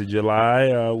into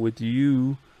July with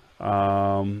you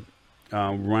running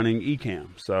Ecamm.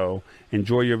 So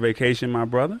enjoy your vacation, my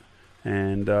brother.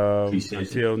 And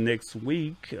until next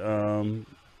week,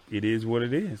 it is what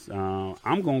it is.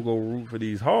 I'm going to go root for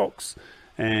these Hawks.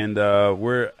 And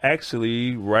we're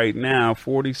actually right now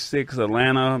 46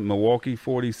 Atlanta, Milwaukee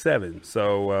 47.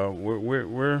 So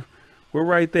we're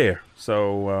right there.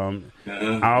 So I'm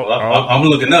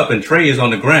looking up, and Trey is on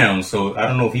the ground. So I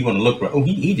don't know if you want to look right. Oh,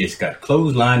 he just got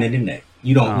clotheslined in the neck.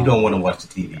 You don't want to watch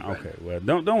the TV. Right? Okay, well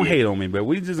don't hate on me, but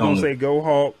we just gonna say go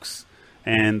Hawks,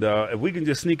 and if we can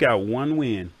just sneak out one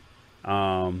win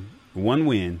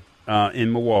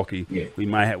in Milwaukee, we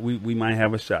might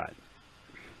have a shot.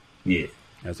 Yeah,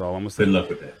 that's all I'm gonna say. Good luck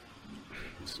with that,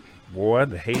 boy.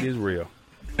 The hate is real.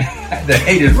 The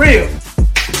hate is real.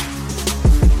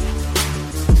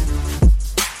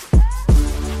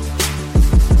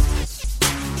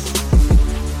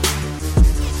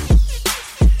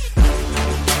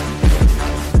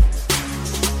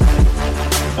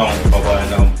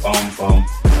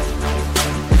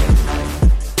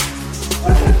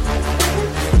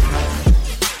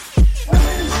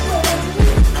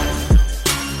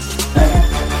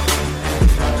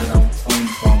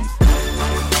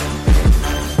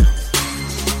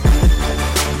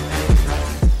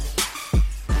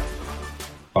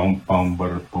 Boom, boom,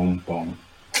 boom, boom, boom,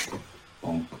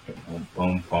 boom, boom,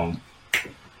 boom, boom.